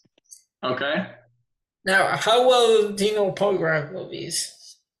 Okay. Now, how well do you know punk rock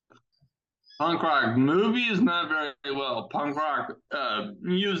movies? Punk rock movies, not very well. Punk rock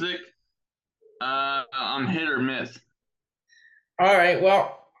music, I'm hit or miss. All right,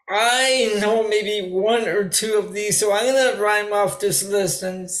 well, I know maybe one or two of these, so I'm gonna rhyme off this list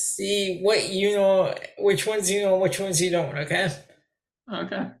and see what you know, which ones you know, which ones you don't. Okay.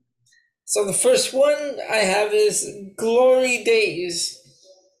 Okay. So the first one I have is Glory Days.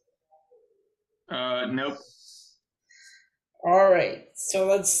 Nope. All right, so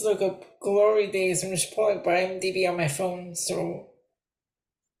let's look up Glory Days. I'm just pulling up IMDb on my phone. So,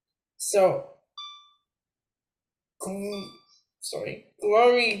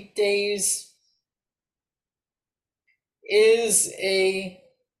 Glory Days is a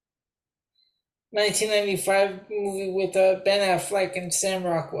 1995 movie with Ben Affleck and Sam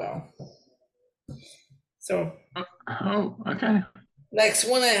Rockwell. So, Oh, okay. next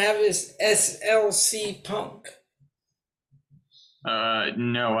one I have is SLC Punk.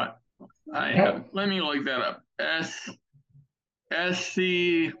 No, I have. Let me look that up.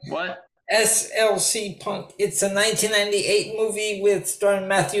 SC what? SLC Punk. It's a 1998 movie with starring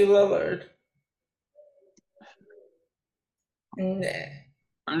Matthew Lillard.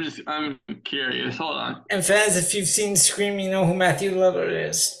 I'm curious. Hold on. And fans, if you've seen Scream, you know who Matthew Lillard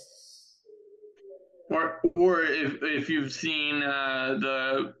is. Or if you've seen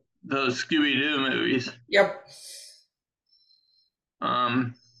those Scooby Doo movies. Yep.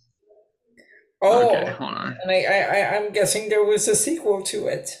 Okay, Oh, hold on. and I'm guessing there was a sequel to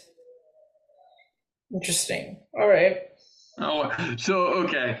it. Interesting. All right. Oh, so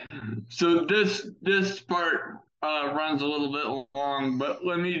okay. So this part runs a little bit long, but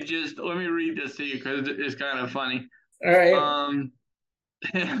let me read this to you because it's kind of funny. All right. Um,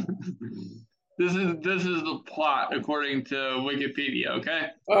 this is the plot according to Wikipedia. Okay.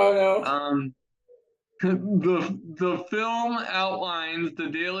 Oh no. The film outlines the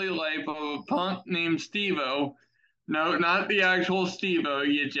daily life of a punk named Stevo. No, not the actual Stevo,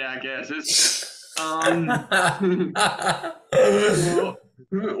 you jackasses.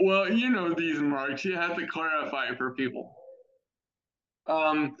 Well, you know these marks. You have to clarify for people.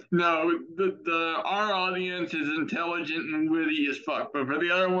 No, our audience is intelligent and witty as fuck, but for the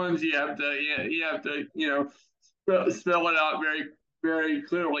other ones, you have to, spell it out very, very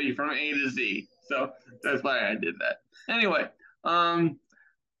clearly from A to Z. So that's why I did that. Anyway,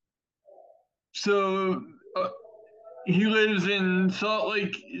 so he lives in Salt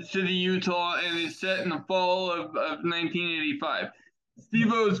Lake City, Utah, and is set in the fall of 1985.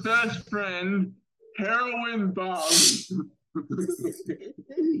 Steve-O's best friend, Heroin Bob.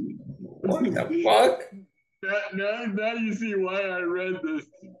 What the fuck? Now you see why I read this.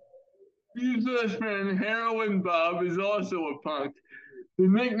 Steve's best friend, Heroin Bob, is also a punk. The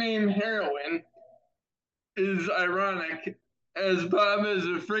nickname Heroin is ironic as Bob is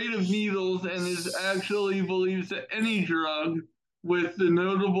afraid of needles and is actually believes that any drug, with the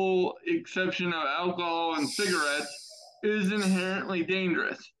notable exception of alcohol and cigarettes, is inherently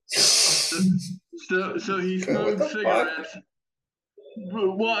dangerous. So he What smokes the fuck? cigarettes.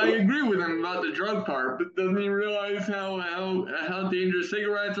 Well, I agree with him about the drug part, but doesn't he realize how dangerous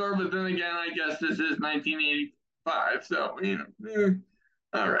cigarettes are? But then again, I guess this is 1985, so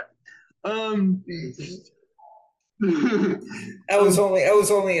all right. Um, I was only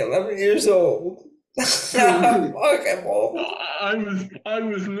 11 years old. Fuck, I'm old. I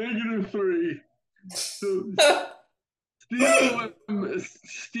was -3. So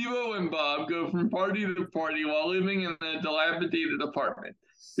Steve-O and Bob go from party to party while living in a dilapidated apartment.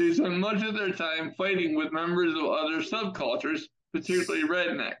 They spend much of their time fighting with members of other subcultures, particularly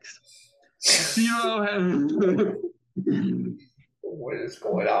rednecks. Steve-O has What is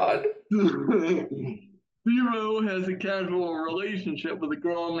going on? Steve-O has a casual relationship with a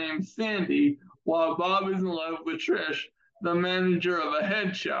girl named Sandy, while Bob is in love with Trish, the manager of a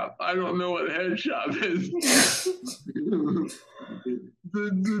head shop. I don't know what a head shop is.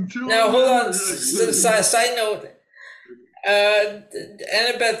 the two Now, of hold them on. Side note.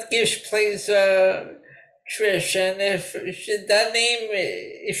 Annabeth Gish plays Trish, and if that name,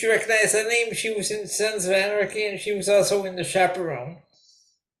 if you recognize that name, she was in Sons of Anarchy, and she was also in The Chaperone.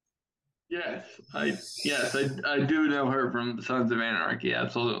 Yes, I do know her from Sons of Anarchy.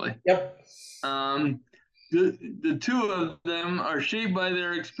 Absolutely. Yep. The two of them are shaped by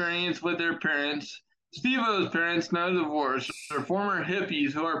their experience with their parents. Steve-O's parents, now divorced, are former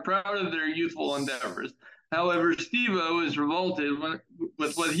hippies who are proud of their youthful endeavors. However, Steve-O is revolted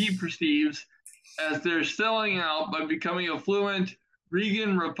with what he perceives as their selling out by becoming affluent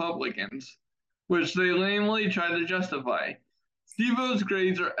Reagan Republicans, which they lamely try to justify. Steve-O's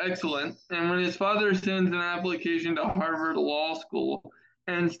grades are excellent, and when his father sends an application to Harvard Law School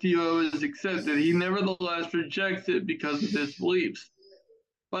and Steve-O is accepted, he nevertheless rejects it because of his beliefs.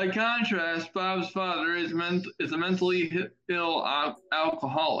 By contrast, Bob's father is a mentally ill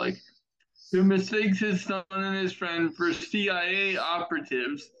alcoholic who mistakes his son and his friend for CIA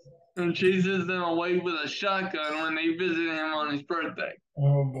operatives and chases them away with a shotgun when they visit him on his birthday.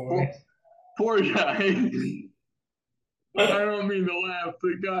 Oh boy. Poor guy. I don't mean to laugh,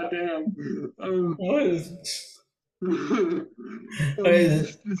 but goddamn. What is?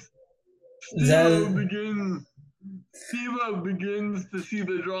 Steve-O begins to see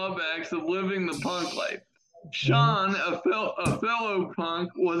the drawbacks of living the punk life. Sean, a fellow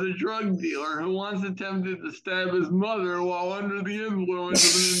punk, was a drug dealer who once attempted to stab his mother while under the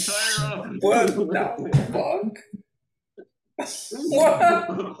influence of an entire. What the fuck?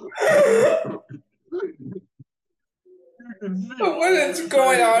 What is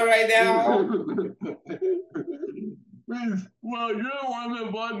going on right now? Well, you're the one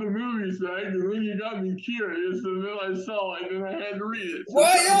that bought the movie, Zach, and then you got me curious, and then I saw it, and I had to read it. Well,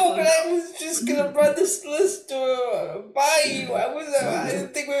 I know, but I was just gonna run this list by you. I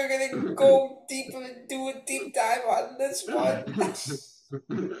didn't think we were gonna go deep and do a deep dive on this one.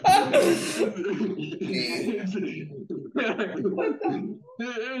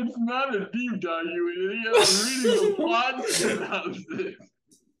 It's not a deep dive, you idiot. I'm reading the plot synopsis.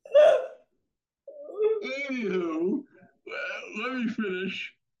 Anywho, let me finish.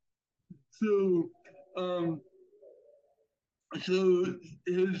 So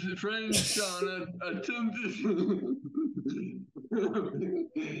his friend Sean attempted.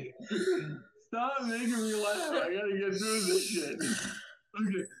 Stop making me laugh. I gotta get through this shit.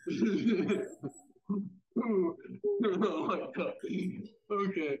 Okay. Oh my god.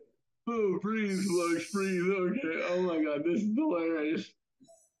 Okay. Oh, breathe, folks, breathe. Okay. Oh my god, this is hilarious.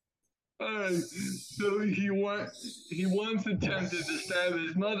 So he once attempted to stab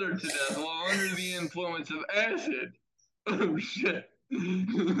his mother to death while under the influence of acid. Oh shit.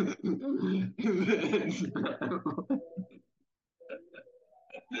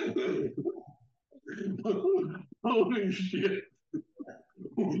 Holy shit.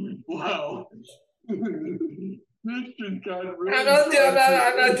 Wow. This just got really I'm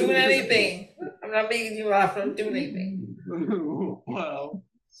not doing anything. I'm not making you laugh. I'm not doing anything. Wow.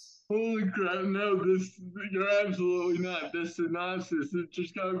 Holy crap, no, you're absolutely not. This synopsis, it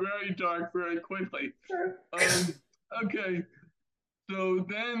just got very dark very quickly. Okay, so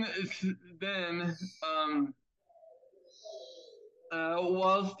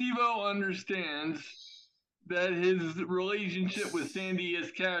while Steve-O understands that his relationship with Sandy is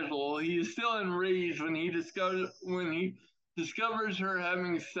casual, he is still enraged when he discovers her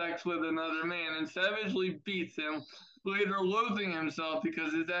having sex with another man and savagely beats him, later loathing himself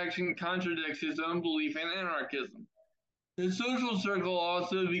because his action contradicts his own belief in anarchism. His social circle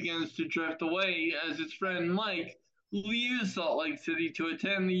also begins to drift away as his friend Mike leaves Salt Lake City to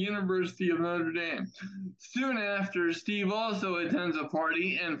attend the University of Notre Dame. Soon after, Steve also attends a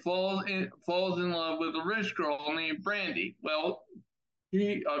party and falls in love with a rich girl named Brandy. Well,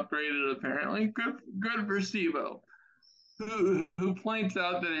 he upgraded apparently. Good for Steve-O, who points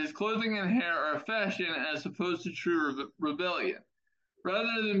out that his clothing and hair are fashion as opposed to true rebellion.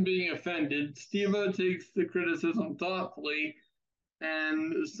 Rather than being offended, Steve-O takes the criticism thoughtfully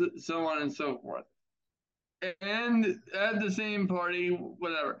and so on and so forth. And at the same party,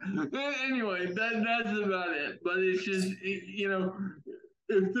 whatever. Anyway, that's about it. But it's just if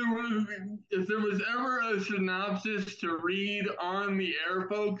there was ever a synopsis to read on the air,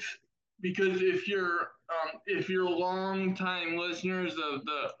 folks, because if you're long time listeners of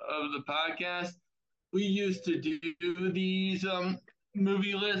the podcast, we used to do these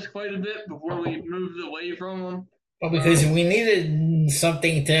movie lists quite a bit before we moved away from them. Well, because we needed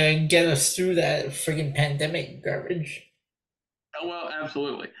something to get us through that friggin' pandemic garbage. Well,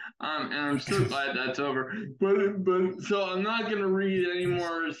 absolutely. And I'm so glad that's over. But so I'm not going to read any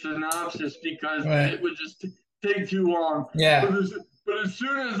more synopsis because Right. it would just take too long. Yeah. But as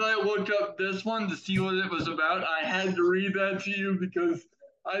soon as I looked up this one to see what it was about, I had to read that to you because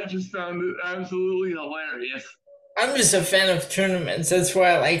I just found it absolutely hilarious. I'm just a fan of tournaments. That's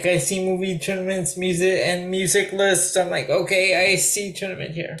why, like, I see movie tournaments, music lists. I'm like, okay, I see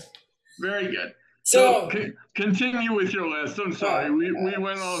tournament here. Very good. So continue with your list. I'm sorry, we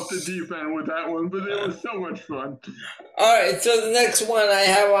went off the deep end with that one, but it was so much fun. All right, so the next one I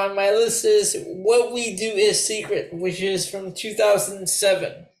have on my list is What We Do Is Secret, which is from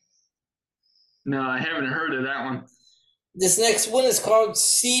 2007. No, I haven't heard of that one. This next one is called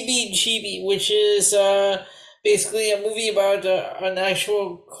CBGB, which is basically a movie about an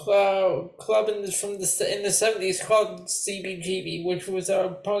actual club in the 70s called CBGB, which was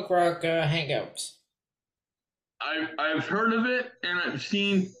a punk rock hangout. I've heard of it and I've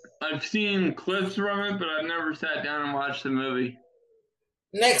seen clips from it, but I've never sat down and watched the movie.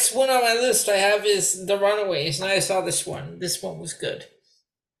 Next one on my list I have is The Runaways, and I saw this one. This one was good.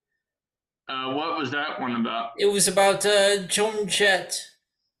 What was that one about? It was about Joan Jett.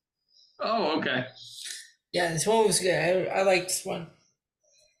 Oh, okay. Yeah, this one was good. I liked this one.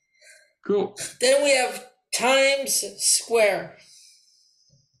 Cool. Then we have Times Square.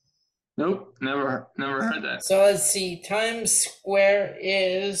 Nope, never heard that. So let's see. Times Square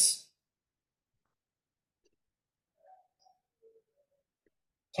is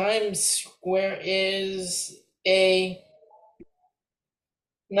a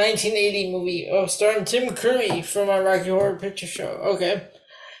 1980 movie starring Tim Curry from our Rocky Horror Picture Show. Okay.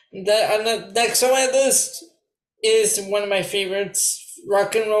 Next on my list is one of my favorites,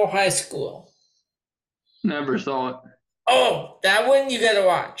 Rock and Roll High School. Never saw it. Oh, that one you gotta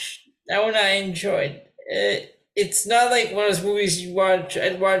watch. That one I enjoyed. It's not like one of those movies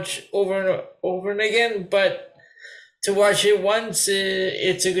I'd watch over and over and again, but to watch it once,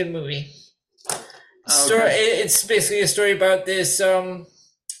 it's a good movie. Okay. It's basically a story about this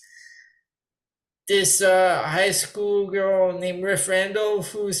high school girl named Riff Randall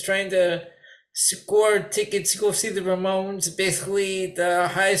who's trying to score tickets to go see the Ramones. Basically, the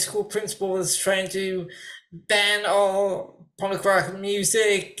high school principal is trying to ban all punk rock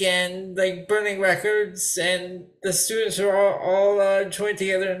music and like burning records, and the students are all joined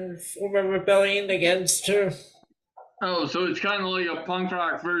together and form a rebellion against her. Oh, so it's kind of like a punk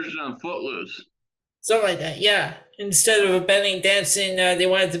rock version of Footloose. Something like that, yeah. Instead of banning dancing, they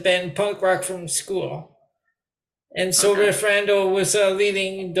wanted to ban punk rock from school, and so okay. Riff Randall was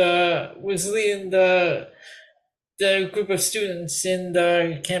leading the group of students in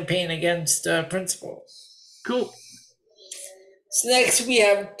the campaign against the principal. Cool. So next we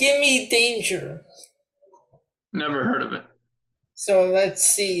have Gimme Danger. Never heard of it. So let's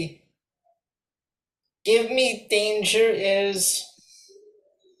see. Give Me Danger is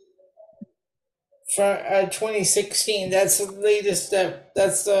from 2016. That's the latest step.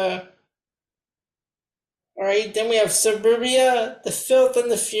 That's the. All right. Then we have Suburbia, The Filth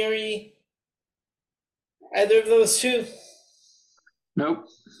and the Fury. Either of those two? Nope.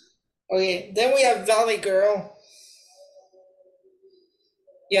 Okay. Then we have Valley Girl.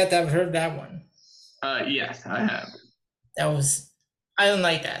 You have to have heard that one. Yes, I have. I don't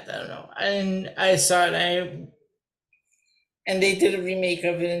like that. I don't know. I saw it. And they did a remake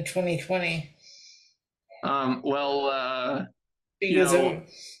of it in 2020. Like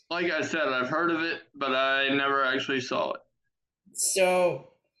I said, I've heard of it, but I never actually saw it.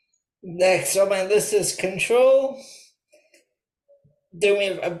 So next on my list is Control. Then we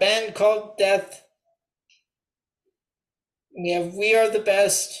have A Band Called Death. We have We Are the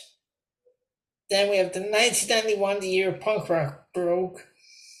Best. Then we have the 1991, the year punk rock broke.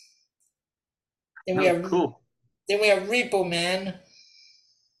 Then we Oh, have cool. Repo Man.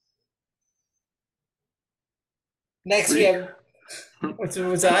 Next we Re- have what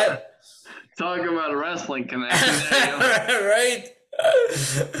was that? Talk about a wrestling connection. Right?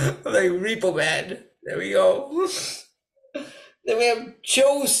 Like Repo Man. There we go. Then we have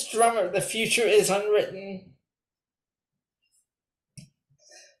Joe Strummer. The future is unwritten.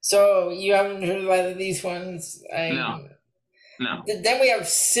 So you haven't heard of either of these ones? No. Then we have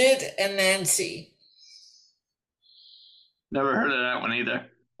Sid and Nancy. Never heard of that one either.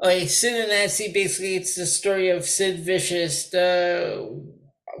 Okay, Sid and Nancy. Basically, it's the story of Sid Vicious, the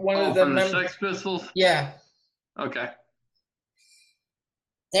one of the from the Sex Pistols. Yeah. Okay.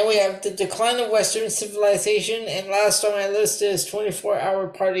 Then we have the decline of Western civilization, and last on my list is 24-hour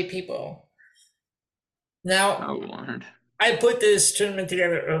party people. Now, oh Lord, I put this tournament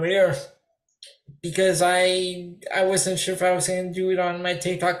together earlier because I wasn't sure if I was going to do it on my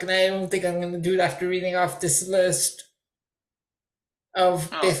TikTok, and I don't think I'm going to do it after reading off this list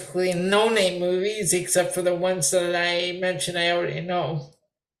of basically no-name movies, except for the ones that I mentioned I already know.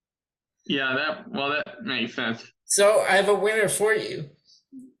 Yeah, that makes sense. So I have a winner for you.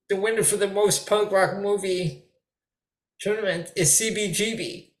 The winner for the most punk rock movie tournament is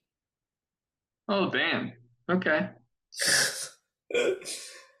CBGB. Oh, damn. Okay.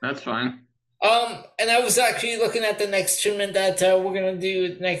 That's fine. And I was actually looking at the next tournament that we're gonna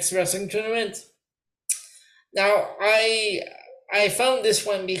do, the next wrestling tournament. Now I found this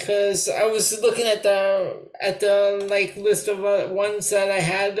one because I was looking at the like list of ones that I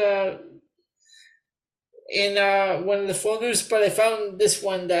had in one of the folders, but I found this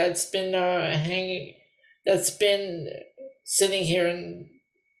one that's been hanging, that's been sitting here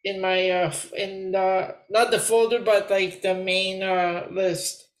in my in not the folder but like the main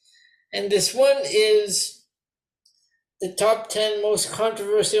list. And this one is the top 10 most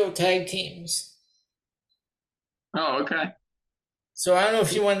controversial tag teams. Oh, okay. So I don't know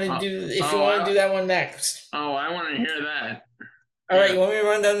if you want to do do that one next. Oh, I want to hear that. All right, you want me to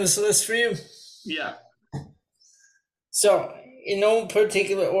run down this list for you? Yeah. So, in no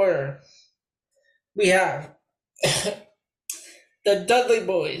particular order, we have the Dudley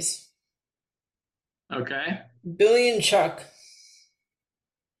Boys. Okay. Billy and Chuck.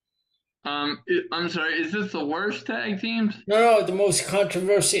 I'm sorry, is this the worst tag teams? No, the most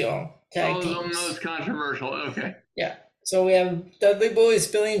controversial tag teams. Oh, the most controversial. Okay. Yeah. So we have Dudley Boys,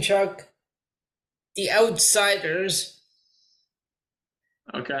 Billy and Chuck, The Outsiders.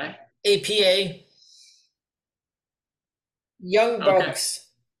 Okay. APA. Young Bucks.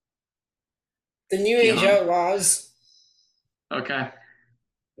 Okay. The New Age Outlaws. Okay.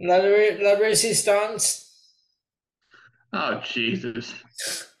 La Resistance. Oh, Jesus.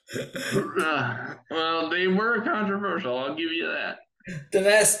 Well, they were controversial, I'll give you that. The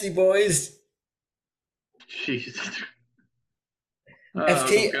Nasty Boys. Jesus.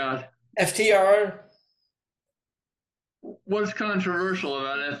 Oh, God. FTR. What's controversial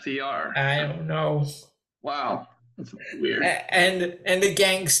about FTR? I don't know. Wow. That's weird. And the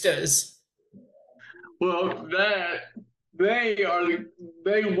Gangsters. Well,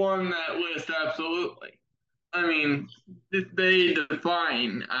 they won that list absolutely. I mean, they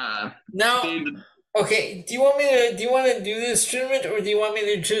define. Now, okay. Do you want to do this tournament, or do you want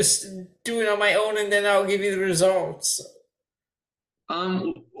me to just do it on my own and then I'll give you the results?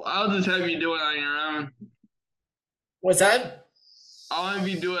 I'll just have you do it on your own. What's that? I'll have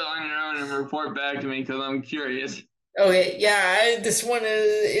you do it on your own and report back to me because I'm curious. Okay, yeah. This one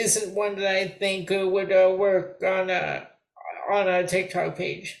isn't one that I think would work on a TikTok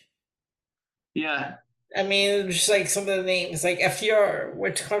page. Yeah. I mean, just like some of the names, like FTR.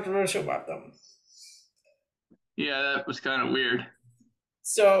 What's controversial about them? Yeah, that was kind of weird.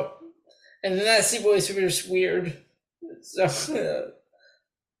 So, and the Nasty Boys were just weird. So,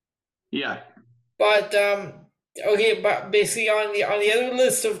 yeah. But okay, but basically on the other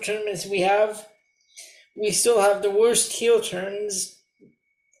list of tournaments we still have the worst heel turns,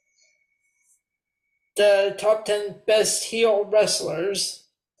 the top 10 best heel wrestlers,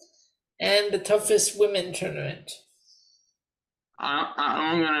 and the toughest women tournament.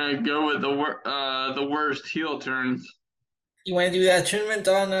 I'm gonna go with the worst heel turns. You want to do that tournament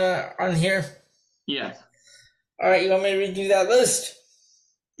on here? Yes. All right, you want me to redo that list?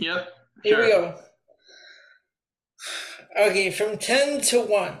 Yep. Here we go. Okay, from 10 to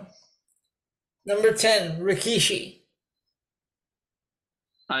 1. Number 10, Rikishi.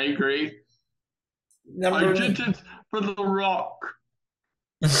 I agree. I did it for The Rock.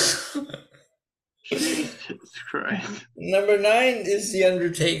 Jesus Christ. Number 9 is The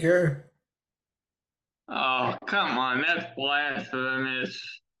Undertaker. Oh, come on. That's blasphemous.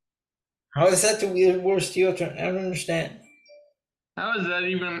 How is that the worst heel turn? I don't understand. How is that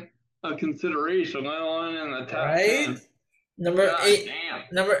even a consideration, let alone in the top Right? 10? Number God 8. damn.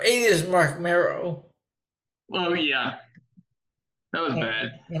 Number 8 is Mark Marrow. Oh, yeah. That was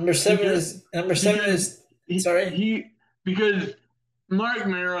bad. Number 7 Because is number 7 because is sorry. because Mark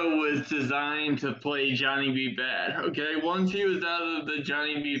Marrow was designed to play Johnny B. Bad. Okay, once he was out of the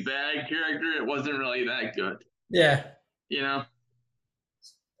Johnny B. Bad character, it wasn't really that good. Yeah. You know.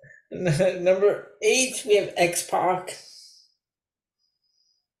 Number 8 we have X-Pac.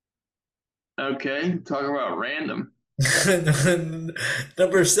 Okay, talk about random.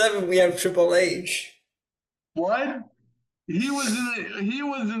 Number 7 we have Triple H. What? He was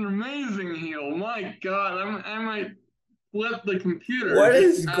an amazing heel. My God, I might flip the computer. What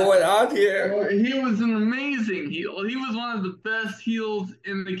is going on here? He was an amazing heel. He was one of the best heels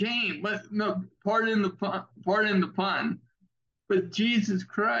in the game. But no, pardon the pun. Pardon the pun. But Jesus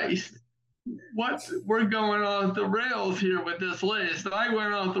Christ, what we're going off the rails here with this list. I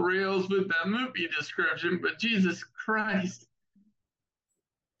went off the rails with that movie description, but Jesus Christ.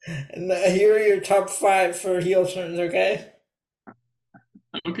 And here are your top 5 for heel turns, okay?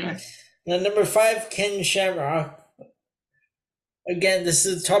 Okay. Now, number 5, Ken Shamrock. Again, this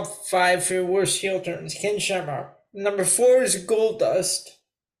is the top 5 for your worst heel turns. Ken Shamrock. Number 4 is Goldust.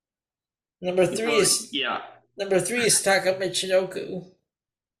 Number 3 is Taka Michinoku.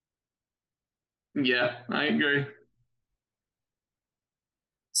 Yeah, I agree.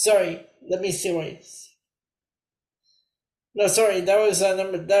 Sorry, let me see. Wait. No, sorry, that was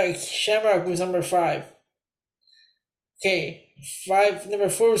Shamrock was number 5. Okay, 5. Number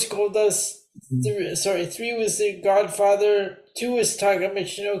 4 was Goldust. 3 was the Godfather. 2 was Taka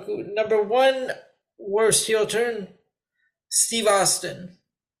Michinoku. Number 1 worst heel turn, Steve Austin.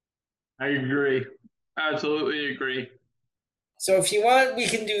 I agree. Absolutely agree. So if you want, we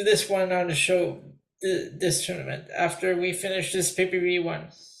can do this one on the show, this tournament, after we finish this pay-per-view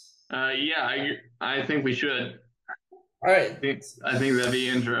one. Yeah, I think we should. All right. I think that'd be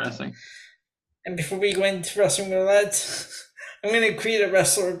interesting. And before we go into wrestling roulette, I'm going to create a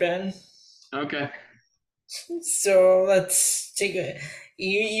wrestler, Ben. Okay. So let's take a.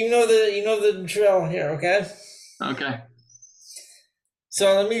 You know the drill here, okay? Okay.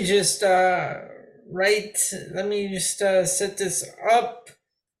 So let me just set this up.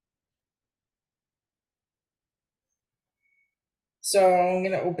 So I'm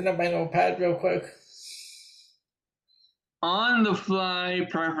gonna open up my notepad real quick. On the fly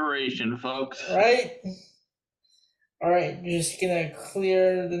preparation, folks. Right. All right, just gonna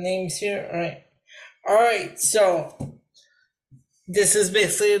clear the names here. All right. So this is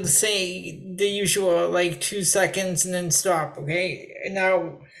basically the usual, like 2 seconds and then stop. Okay.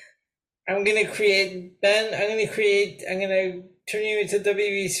 Now I'm gonna create Ben. I'm gonna turn you into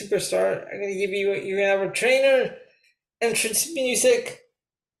WWE superstar. I'm gonna give you. You're gonna have a trainer, entrance music,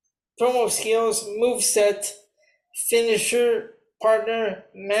 promo skills, move set, finisher, partner,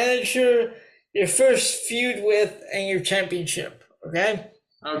 manager, your first feud with, and your championship. Okay.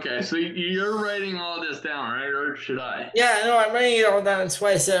 Okay, so you're writing all this down, right? Or should I? Yeah, no, I'm writing it all down. That's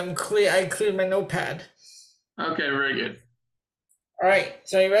why I said I cleared my notepad. Okay, very good. All right,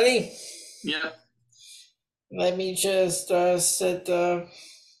 so you ready? Yep. Let me just set the.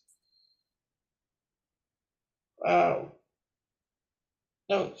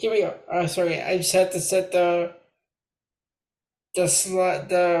 No, here we go. Sorry, I just had to set the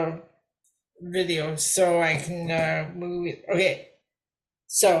video so I can move it. Okay,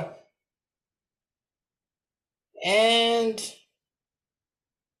 so and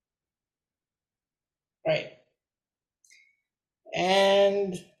right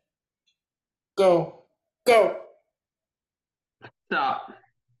and go. Stop.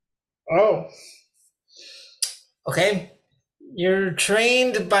 Oh, okay. You're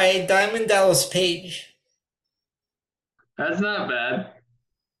trained by Diamond Dallas Page. That's not bad.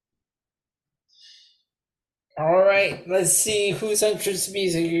 All right, let's see whose entrance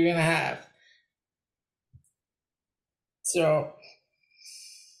music you're gonna have. So,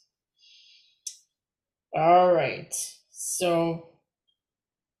 all right. So,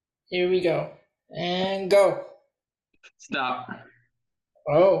 here we go. And go. Stop.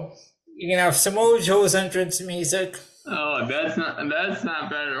 Oh, you're gonna have Samoa Joe's entrance music. Oh, that's not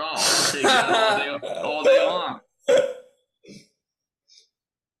bad at all. I'll take that all day long.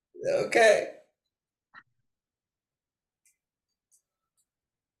 Okay.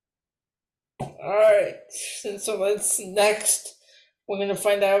 All right. So let's next. We're gonna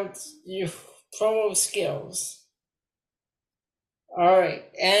find out promo skills. All right,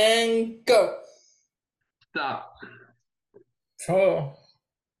 and go. Stop.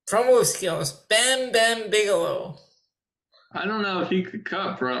 Promo skills. Bam Bam Bigelow. I don't know if he could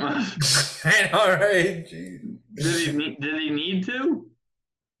cut promos. I know, right? Did he need to?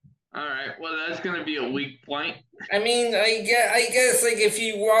 All right. Well, that's going to be a weak point. I mean, I guess like if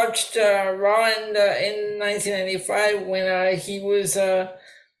you watched Raw in 1995 when he was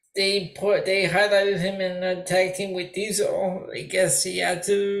they highlighted him in a tag team with Diesel. I guess he had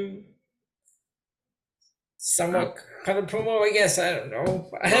to somewhat cut a promo. I guess I don't know.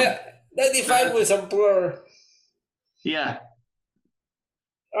 95 was a blur. Yeah.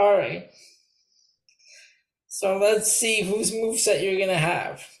 All right. So let's see whose moveset you're gonna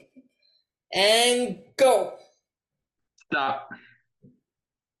have. And go. Stop.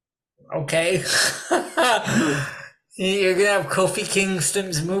 Okay. You're gonna have Kofi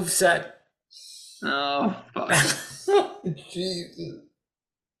Kingston's moveset. Oh, fuck. Jesus.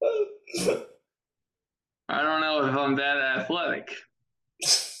 I don't know if I'm that athletic.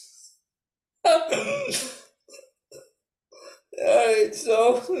 Alright,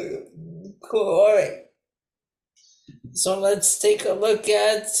 so cool. Alright. So let's take a look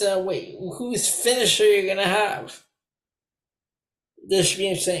at whose finisher you're gonna have. This should be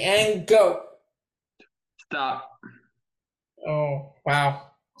interesting. And go. Stop. Oh,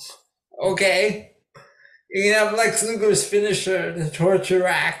 wow. Okay. You're gonna have Lex Luger's finisher, the torture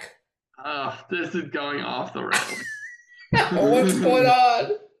rack. Oh, this is going off the rails. What's going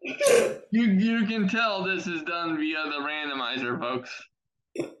on? You can tell this is done via the randomizer, folks.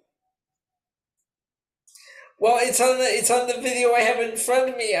 Well, it's on the video I have in front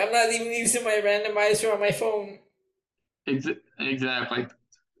of me. I'm not even using my randomizer on my phone. Exactly.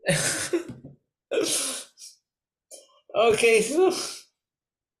 Okay, so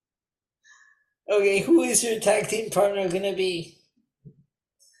who is your tag team partner gonna be?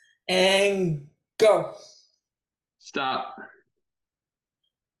 And go. Stop.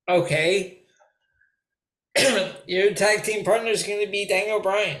 Okay. Your tag team partner is gonna be Daniel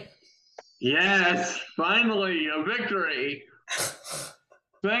Bryan. Yes, finally a victory.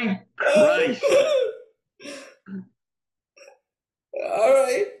 Thank Christ. All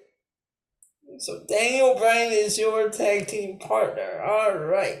right. So Daniel Bryan is your tag team partner. All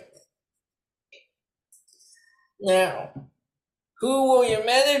right. Now, who will your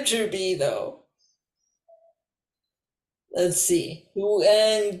manager be, though? Let's see. Who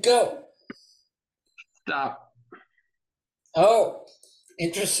and go. Stop. Oh,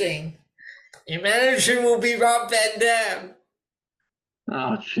 interesting. Your manager will be Rob Van Dam.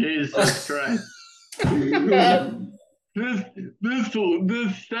 Oh, Jesus Christ. This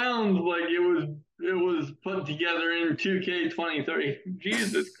sounds like it was put together in 2K23.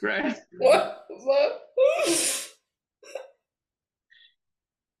 Jesus Christ. What?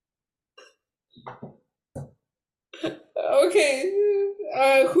 Okay.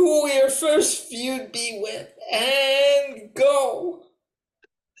 Who will your first feud be with? And go.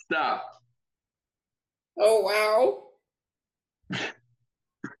 Stop. Oh, wow.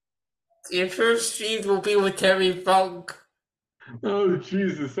 Your first feud will be with Terry Funk. Oh,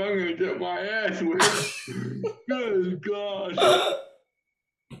 Jesus, I'm going to get my ass whipped. Good God.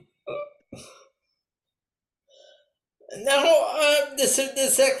 No, this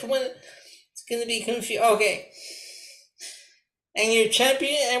next one is going to be confused. Okay. And your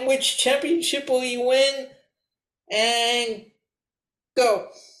champion, and which championship will you win? And go.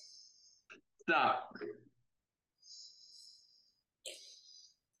 Stop.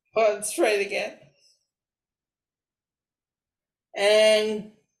 Oh, let's try it again.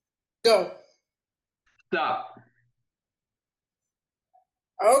 And go. Stop.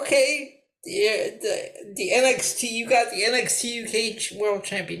 Okay. The NXT, you got the NXT UK World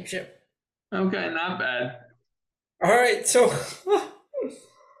Championship. Okay, not bad. All right, so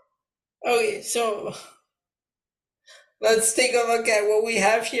okay, so let's take a look at what we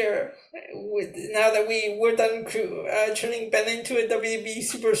have here. Now that we're done turning Ben into a WWE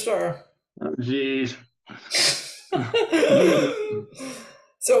superstar. Oh, jeez.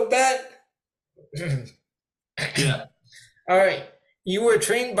 So Ben. Yeah. All right. You were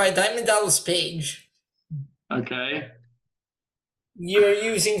trained by Diamond Dallas Page. Okay. You're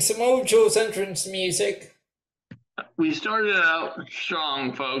using Samoa Joe's entrance music. We started out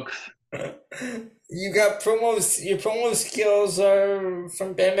strong, folks. You got promos. Your promo skills are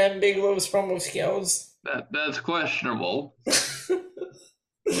from Bam Bam Bigelow's promo skills. That's questionable.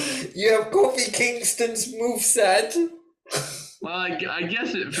 You have Kofi Kingston's moveset. Well, I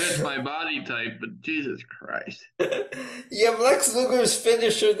guess it fits my body type, but Jesus Christ. You have Lex Luger's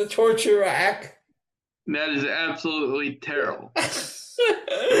finisher, the torture rack. That is absolutely terrible.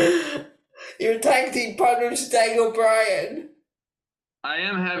 Your tag team partner's Daniel Bryan. I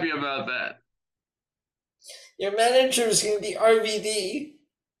am happy about that. Your manager is going to be RVD.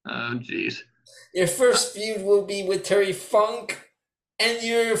 Oh, jeez. Your first feud will be with Terry Funk. And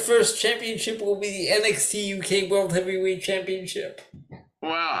your first championship will be the NXT UK World Heavyweight Championship.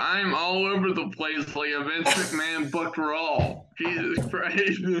 Wow, I'm all over the place like a Vince McMahon booked Raw. Jesus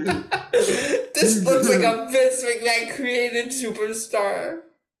Christ. This looks like a Vince McMahon created superstar.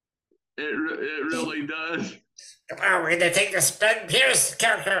 It really does. Wow, we're going to take this Ben Pierce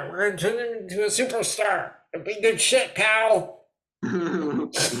character. We're going to turn him into a superstar. It'll be good shit, pal. Oh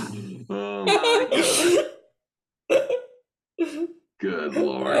my god. Good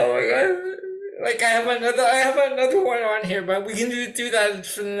lord. Oh my god. Like I have another one on here, but we can do that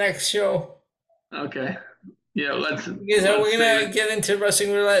for the next show. Okay. Yeah, let's we're gonna get into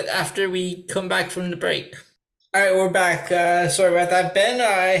Wrestling Roulette after we come back from the break. All right, we're back. Sorry about that, Ben.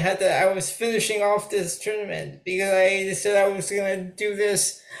 I was finishing off this tournament because I said I was gonna do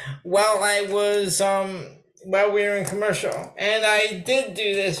this while while we were in commercial, and I did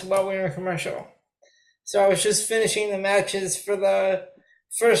do this while we were in commercial. So I was just finishing the matches for the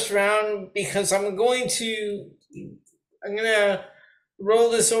first round because I'm gonna roll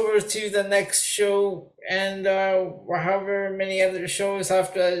this over to the next show and however many other shows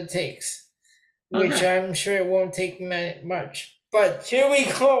after that it takes, which I'm sure it won't take much. But here we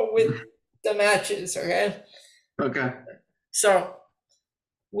go with the matches, okay? Okay. So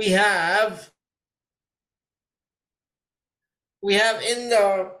we have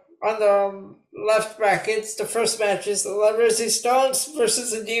on the left brackets, the first match is the La Resistance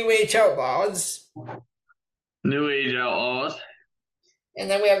versus the New Age Outlaws. New Age Outlaws. And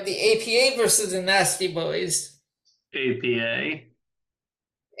then we have the APA versus the Nasty Boys. APA.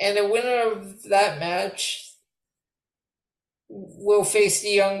 And the winner of that match will face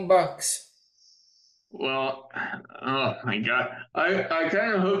the Young Bucks. Well, oh my god. I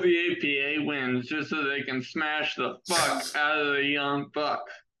kind of hope the APA wins just so they can smash the fuck out of the Young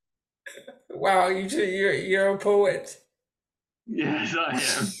Bucks. Wow, you're a poet. Yes, I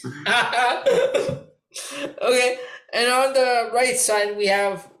am. Okay, and on the right side we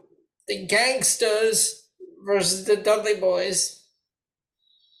have the Gangsters versus the Dudley Boys.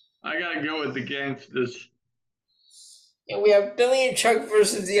 I gotta go with the Gangsters. And we have Billy and Chuck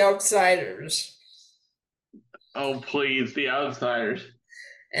versus the Outsiders. Oh, please, the Outsiders.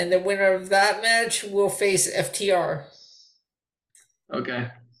 And the winner of that match will face FTR. Okay.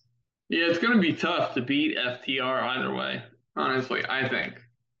 Yeah, it's going to be tough to beat FTR either way, honestly, I think.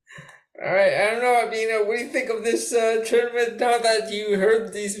 All right, I don't know. I mean, what do you think of this tournament now that you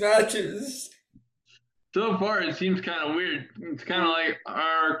heard these matches? So far, it seems kind of weird. It's kind of like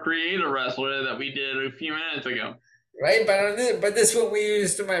our creator wrestler that we did a few minutes ago. Right, but this one we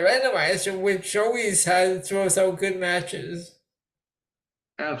used my randomizer, which always throws out good matches.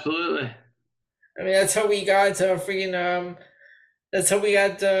 Absolutely. I mean, that's how we got that's how we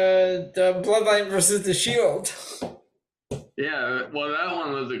got the Bloodline versus the Shield. Yeah, well, that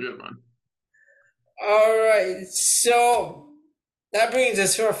one was a good one. All right, so that brings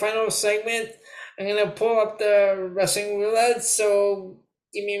us to our final segment. I'm gonna pull up the Wrestling Roulette, so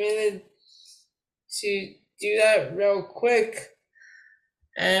give me a minute to do that real quick,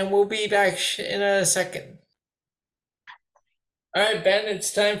 and we'll be back in a second. All right, Ben,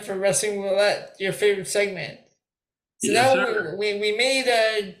 it's time for Wrestling Roulette, your favorite segment. So yes, now we made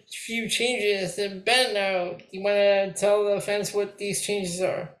a few changes, and Ben, you want to tell the fans what these changes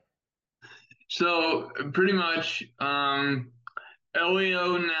are? So pretty much,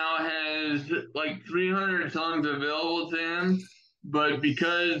 LEO now has like 300 songs available to him, but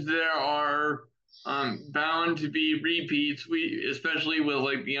because there are bound to be repeats, especially with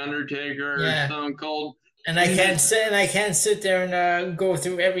like The Undertaker or Stone Cold. And I can't sit there and go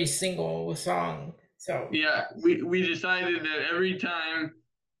through every single song. So yeah, we decided that every time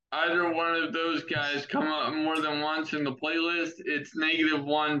either one of those guys come up more than once in the playlist, it's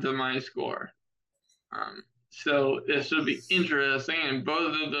 -1 to my score. So this will be interesting, and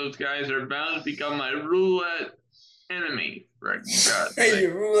both of those guys are bound to become my roulette enemy. For God's sake.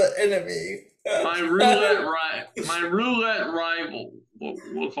 Your roulette enemy. my roulette rival.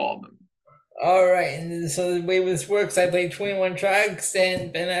 We'll call them. All right, and so the way this works, I play 21 tracks,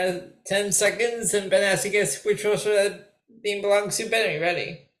 and Ben has 10 seconds, and Ben has to guess which wrestler that theme belongs to. Ben, are you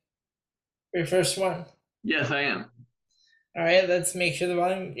ready? For your first one. Yes, I am. All right, let's make sure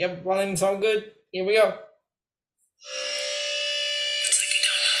the volume's all good. Here we go.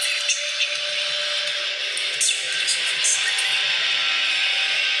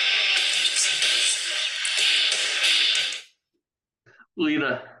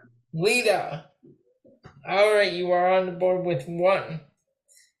 Lita. Lita. All right, you are on the board with 1.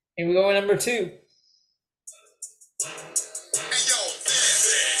 Here we go with number 2.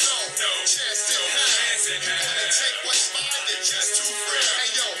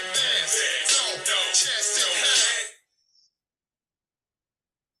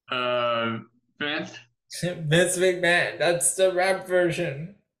 Vince. Vince McMahon. That's the rap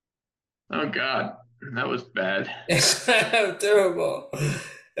version. Oh God, that was bad. Terrible.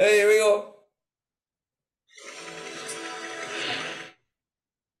 Here we go.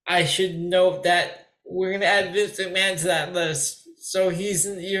 I should note that we're gonna add Vince McMahon to that list, so he's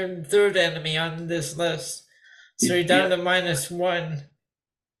your 3rd enemy on this list. So you're down to -1.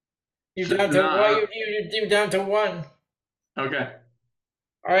 You're down to one. You're down to 1. Okay.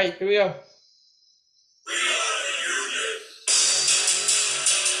 All right, here we go.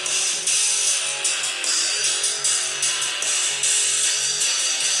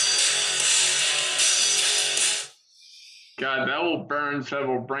 God, that will burn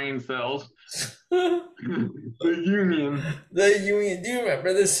several brain cells. The Union. The Union. Do you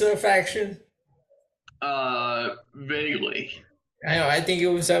remember this faction? Vaguely. I know. I think it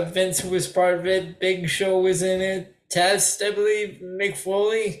was Vince who was part of it. Big Show was in it. Test, I believe. Mick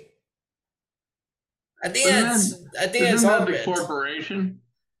Foley. I think that's all of it. The corporation.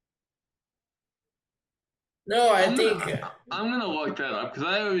 No, I think I'm gonna look that up because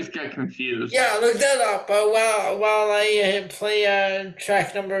I always get confused. Yeah, look that up. While I play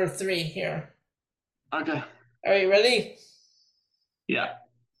track number 3 here. Okay. Are you ready? Yeah.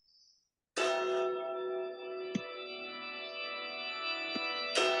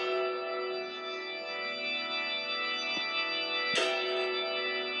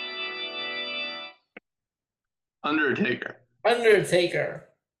 Undertaker.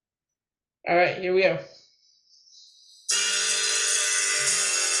 All right, here we go.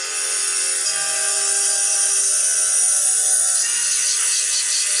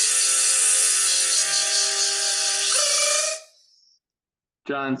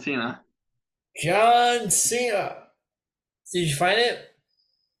 John Cena. Did you find it?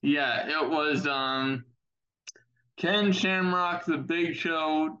 Yeah, it was Ken Shamrock, The Big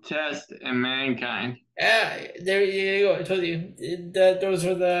Show, Test, and Mankind. Yeah, there you go. I told you those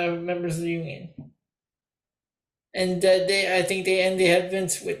were the members of the Union, and I think they had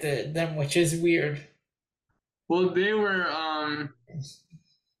Vince with them, which is weird. Well, they were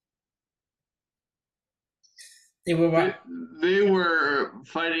what? They were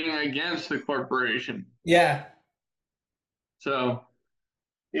fighting against the corporation. Yeah. So,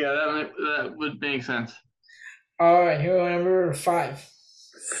 yeah, that would make sense. All right, here we go, number 5.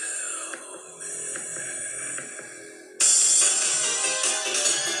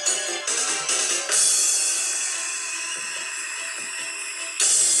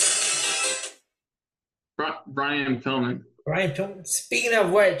 Brian Pillman. Speaking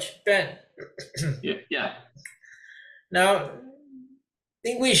of which, Ben. Yeah. Now, I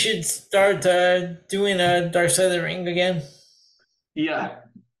think we should start doing a Dark Side of the Ring again. Yeah,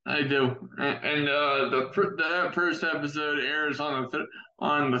 I do. And the first episode airs on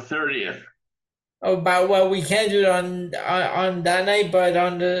the 30th. Oh, well, we can't do it on that night, but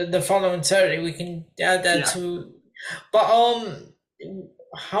on the following Saturday we can add that to. But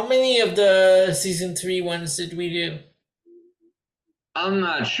how many of the season 3 ones did we do? I'm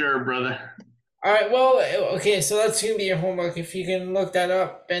not sure, brother. All right, well, okay, so that's gonna be your homework. If you can look that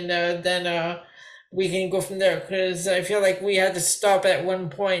up, and then we can go from there. Because I feel like we had to stop at one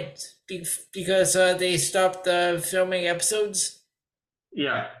point because they stopped filming episodes.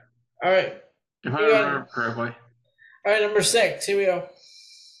 Yeah. All right. If I remember correctly. All right, number 6. Here we go.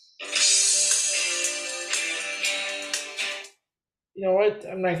 You know what?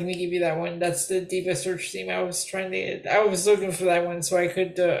 I'm not going to give you that one. That's the deepest search theme. I was looking for that one so I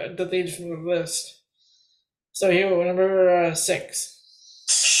could delete it from the list. So here we go, number 6.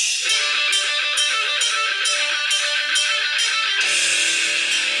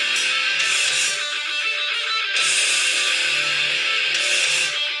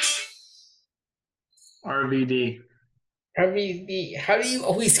 RVD. How do you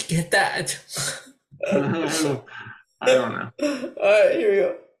always get that? I don't know. Alright, here we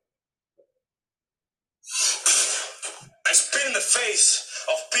go. I spit in the face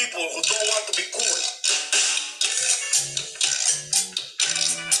of people who don't want to be cool.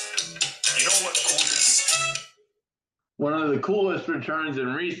 You know what cool is? One of the coolest returns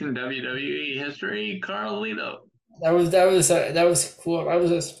in recent WWE history, Carlito. That was cool. That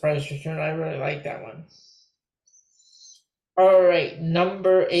was a surprise return. I really like that one. All right,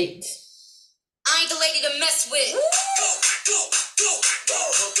 number 8. I ain't the lady to mess with. Go, go, go.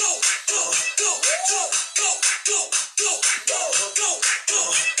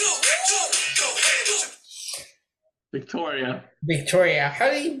 Victoria. Victoria. How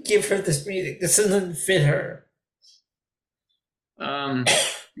do you give her this music? This doesn't fit her. No,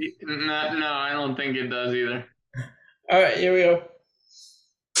 I don't think it does either. All right, here we go.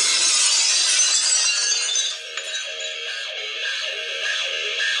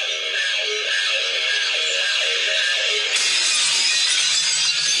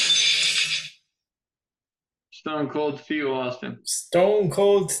 Stone Cold Steve Austin. Stone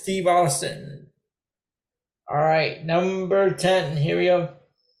Cold Steve Austin. All right, number 10. Here we go.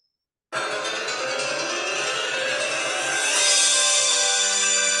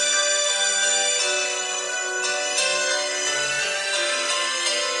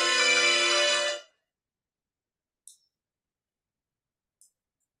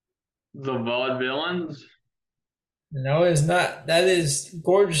 The Vaudevillains? No, it's not. That is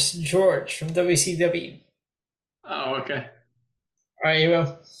Gorgeous George from WCW. Oh, okay. All right, here we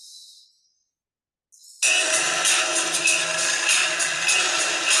go.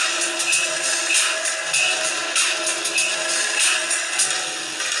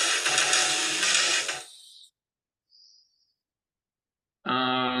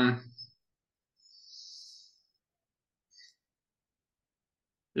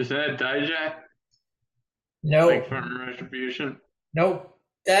 Is that Dijak? Nope. Like from Retribution? Nope.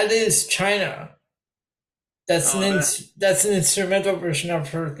 That is China. That's that's an instrumental version of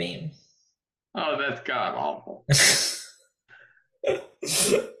her theme. Oh, that's god awful. All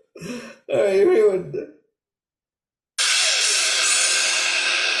right, here we go.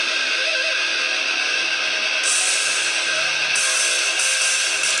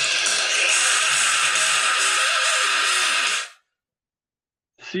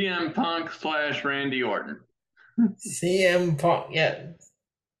 CM Punk / Randy Orton. CM Punk, yeah.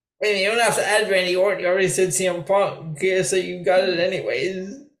 Wait, you don't have to add Randy Orton. You already said CM Punk. Okay, so you got it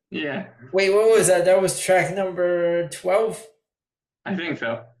anyways. Yeah. Wait, what was that? That was track number 12? I think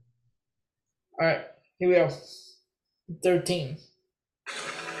so. All right, here we go. 13.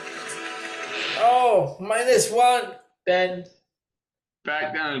 Oh, -1, Ben.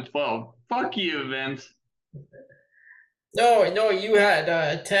 Back down to 12. Fuck you, Vince. No, you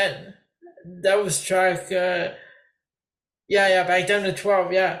had 10. That was track, yeah, back down to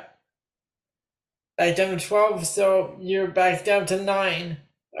 12, yeah. Back down to 12, so you're back down to 9.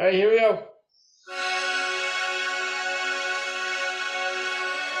 All right, here we go.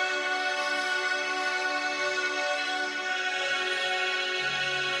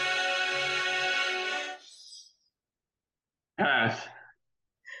 Pass.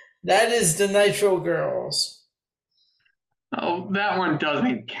 That is the Nitro Girls. Oh, that one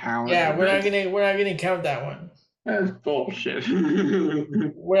doesn't count. Yeah, we're not gonna count that one. That's bullshit.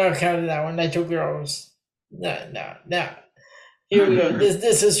 We're not counting that one. Nitro Girls. No. Here we go.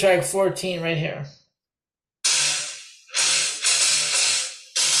 This is track 14 right here.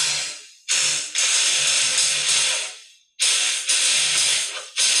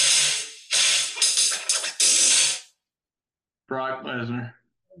 Brock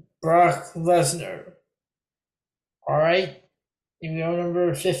Lesnar. All right. Here we go,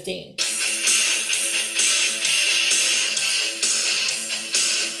 number 15.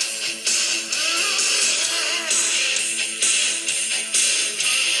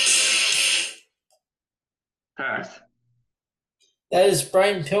 Pass. That is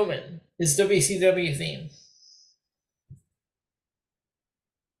Brian Pillman. His WCW theme.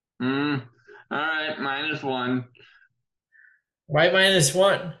 All right, -1. Why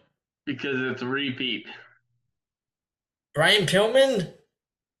 -1? Because it's a repeat. Brian Pillman?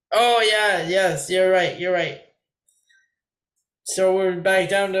 Oh, yeah, yes, you're right. So we're back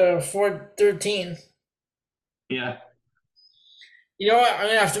down to 413. Yeah. You know what? I'm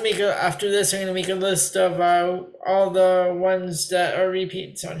gonna have to after this. I'm gonna make a list of all the ones that are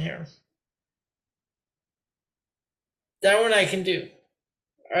repeats on here. That one I can do.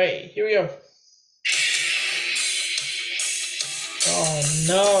 All right, here we go. Oh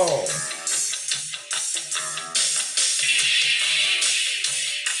no!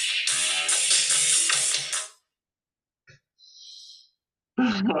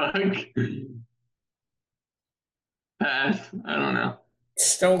 Fuck. Pass. I don't know.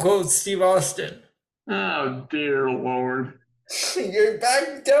 Stone Cold Steve Austin. Oh dear Lord. You're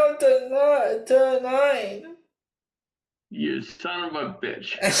back down to 9. You son of a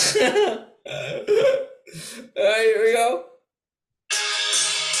bitch. All right, here we go.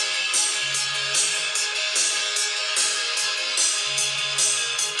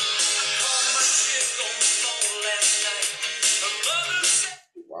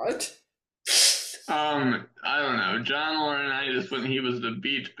 What? I don't know. John Laurinaitis when he was the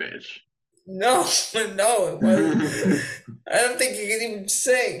beach bitch. No, it wasn't. I don't think he can even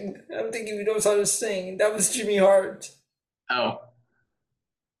sing. I don't think he knows how to sing. That was Jimmy Hart. Oh. All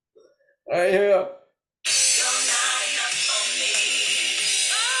right, here we go.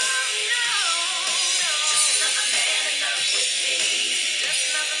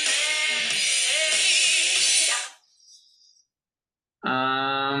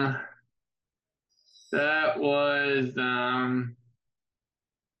 That was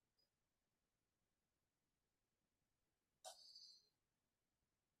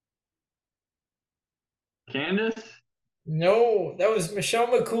Candace? No, that was Michelle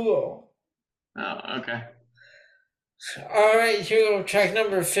McCool. Oh, okay. All right, here we go. Track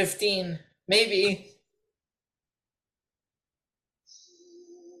number 15. Maybe.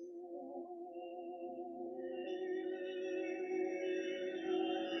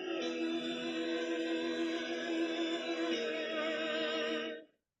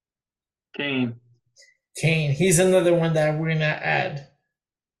 Kane. He's another one that we're gonna add.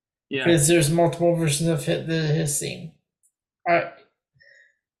 Yeah. Because there's multiple versions of his theme. All right.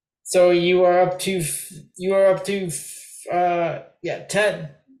 So you are up to 10.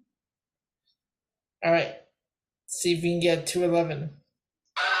 All right. See if we can get to 11.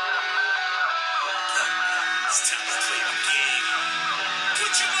 It's time to play the game.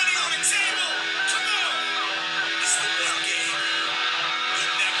 Put your money on the table. Come on. It's the real game.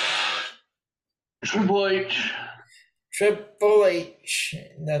 Triple H. Triple H.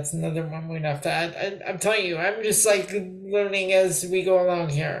 That's another one we're gonna have to add. I'm telling you, I'm just like learning as we go along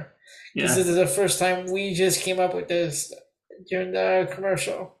here. Because this is the first time we just came up with this during the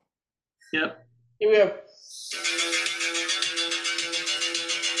commercial. Yep. Here we go.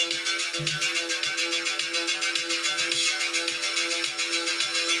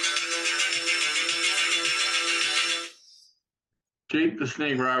 Jake the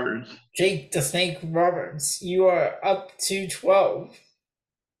Snake Roberts. Jake the Snake Roberts. You are up to 12.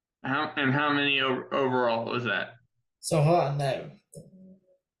 How many overall was that? So hold on now.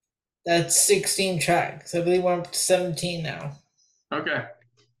 That's 16 tracks. I believe we're up to 17 now. Okay.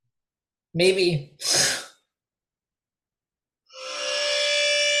 Maybe.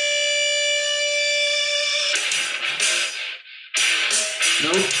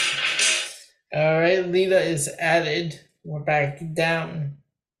 Nope. All right, Lita is added. We're back down.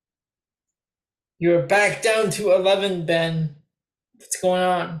 You're back down to 11, Ben. What's going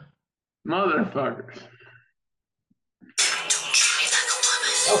on? Motherfuckers.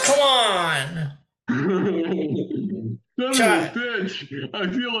 Oh, come on. Son of a bitch. I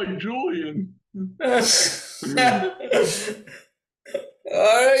feel like Julian. All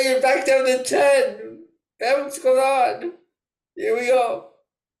right, you're back down to 10. Ben, what's going on? Here we go.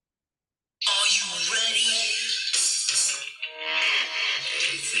 Are you ready?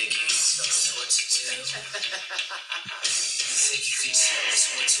 You think you can tell us what to do? You think you can tell us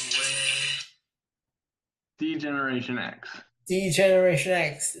what to wear? D-Generation X. D-Generation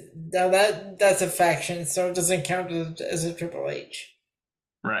X. Now that's a faction, so it doesn't count as a Triple H.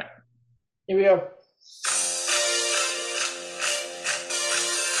 Right. Here we go.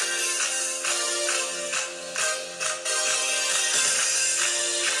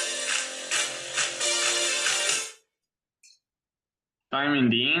 Simon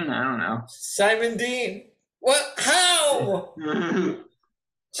Dean? I don't know. Simon Dean. What? How?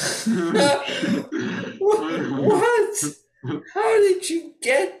 What? How did you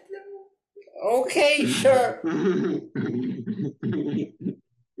get? Okay, sure.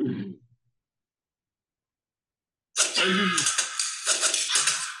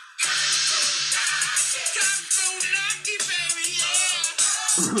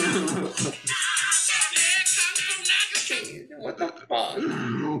 What the fuck?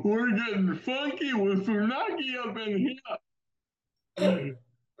 We're getting funky with Funaki up in here.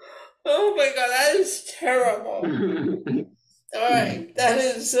 Oh my god, that is terrible. Alright, that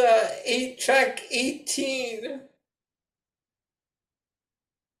is track 18.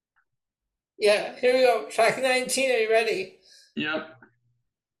 Yeah, here we go. Track 19, are you ready? Yep.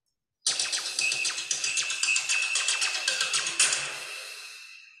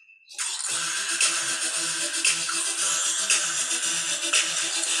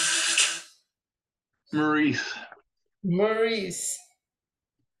 Maurice.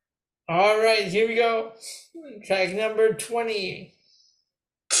 Alright, here we go. Track number 20.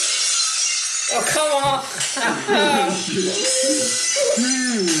 Oh, come on!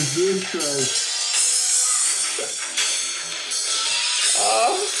 This guy.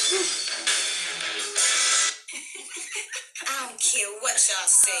 Oh. I don't care what y'all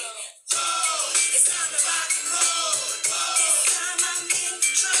say. It's time to rock and roll. This time I'm in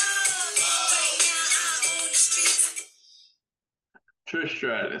control. Right now I own the streets. Trish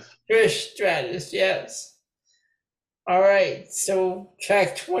Stratus. Trish Stratus, yes. All right, so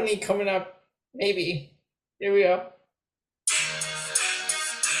track 20 coming up, maybe. Here we go.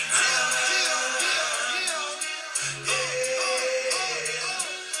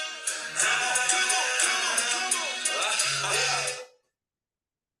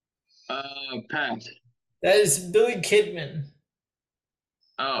 Pat. That is Billy Kidman.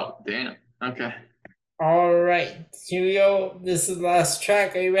 Oh, damn. Okay. All right, here we go. This is the last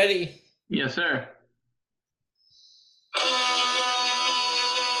track. Are you ready? Yes, sir. Now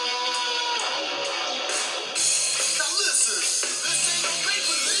listen, this ain't no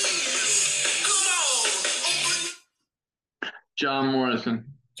make-believe. Come on, John Morrison.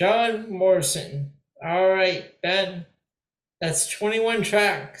 John Morrison. All right, Ben. That's 21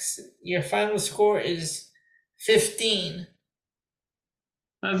 tracks. Your final score is 15.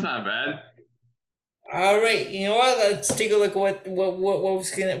 That's not bad. All right, you know what? Let's take a look at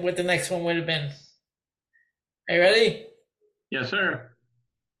what the next one would have been. Are you ready? Yes, sir.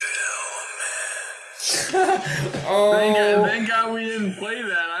 Oh, Thank God we didn't play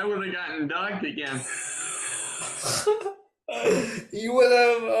that. I would have gotten docked again. you would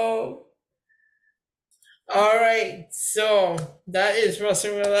have. Oh. All right, so that is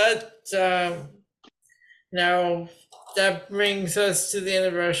Wrestling Roulette. Now that brings us to the end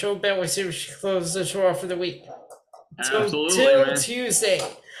of our show. Ben, we see we should close the show off for the week. Absolutely, Till man. Tuesday,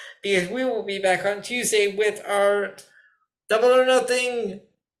 because we will be back on Tuesday with our Double or Nothing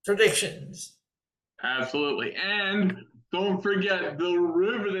predictions. Absolutely. And don't forget the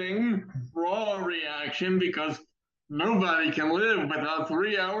riveting Raw reaction, because nobody can live without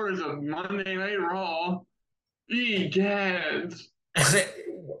 3 hours of Monday Night Raw. Egads.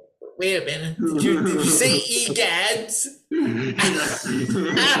 Wait a minute. Did you say egads?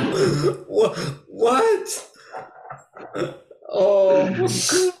 What? Oh,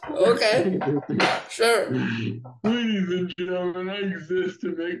 okay. Sure. Ladies and gentlemen, I exist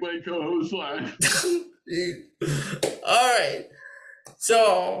to make my co-host laugh. All right.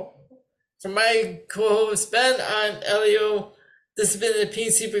 So, for my co-host Ben, I'm Elio. This has been the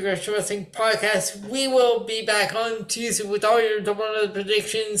PC Progression Wrestling Podcast. We will be back on Tuesday with all your Double or Nothing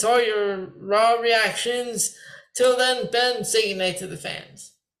predictions, all your Raw reactions. Till then, Ben, say goodnight to the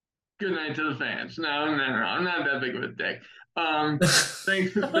fans. Good night to the fans. No, I'm not that big of a dick.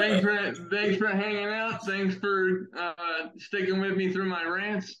 Thanks for hanging out. Thanks for sticking with me through my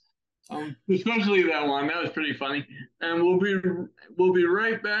rants. Especially that one. That was pretty funny. And we'll be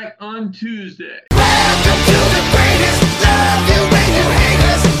right back on Tuesday. Welcome to the greatest love you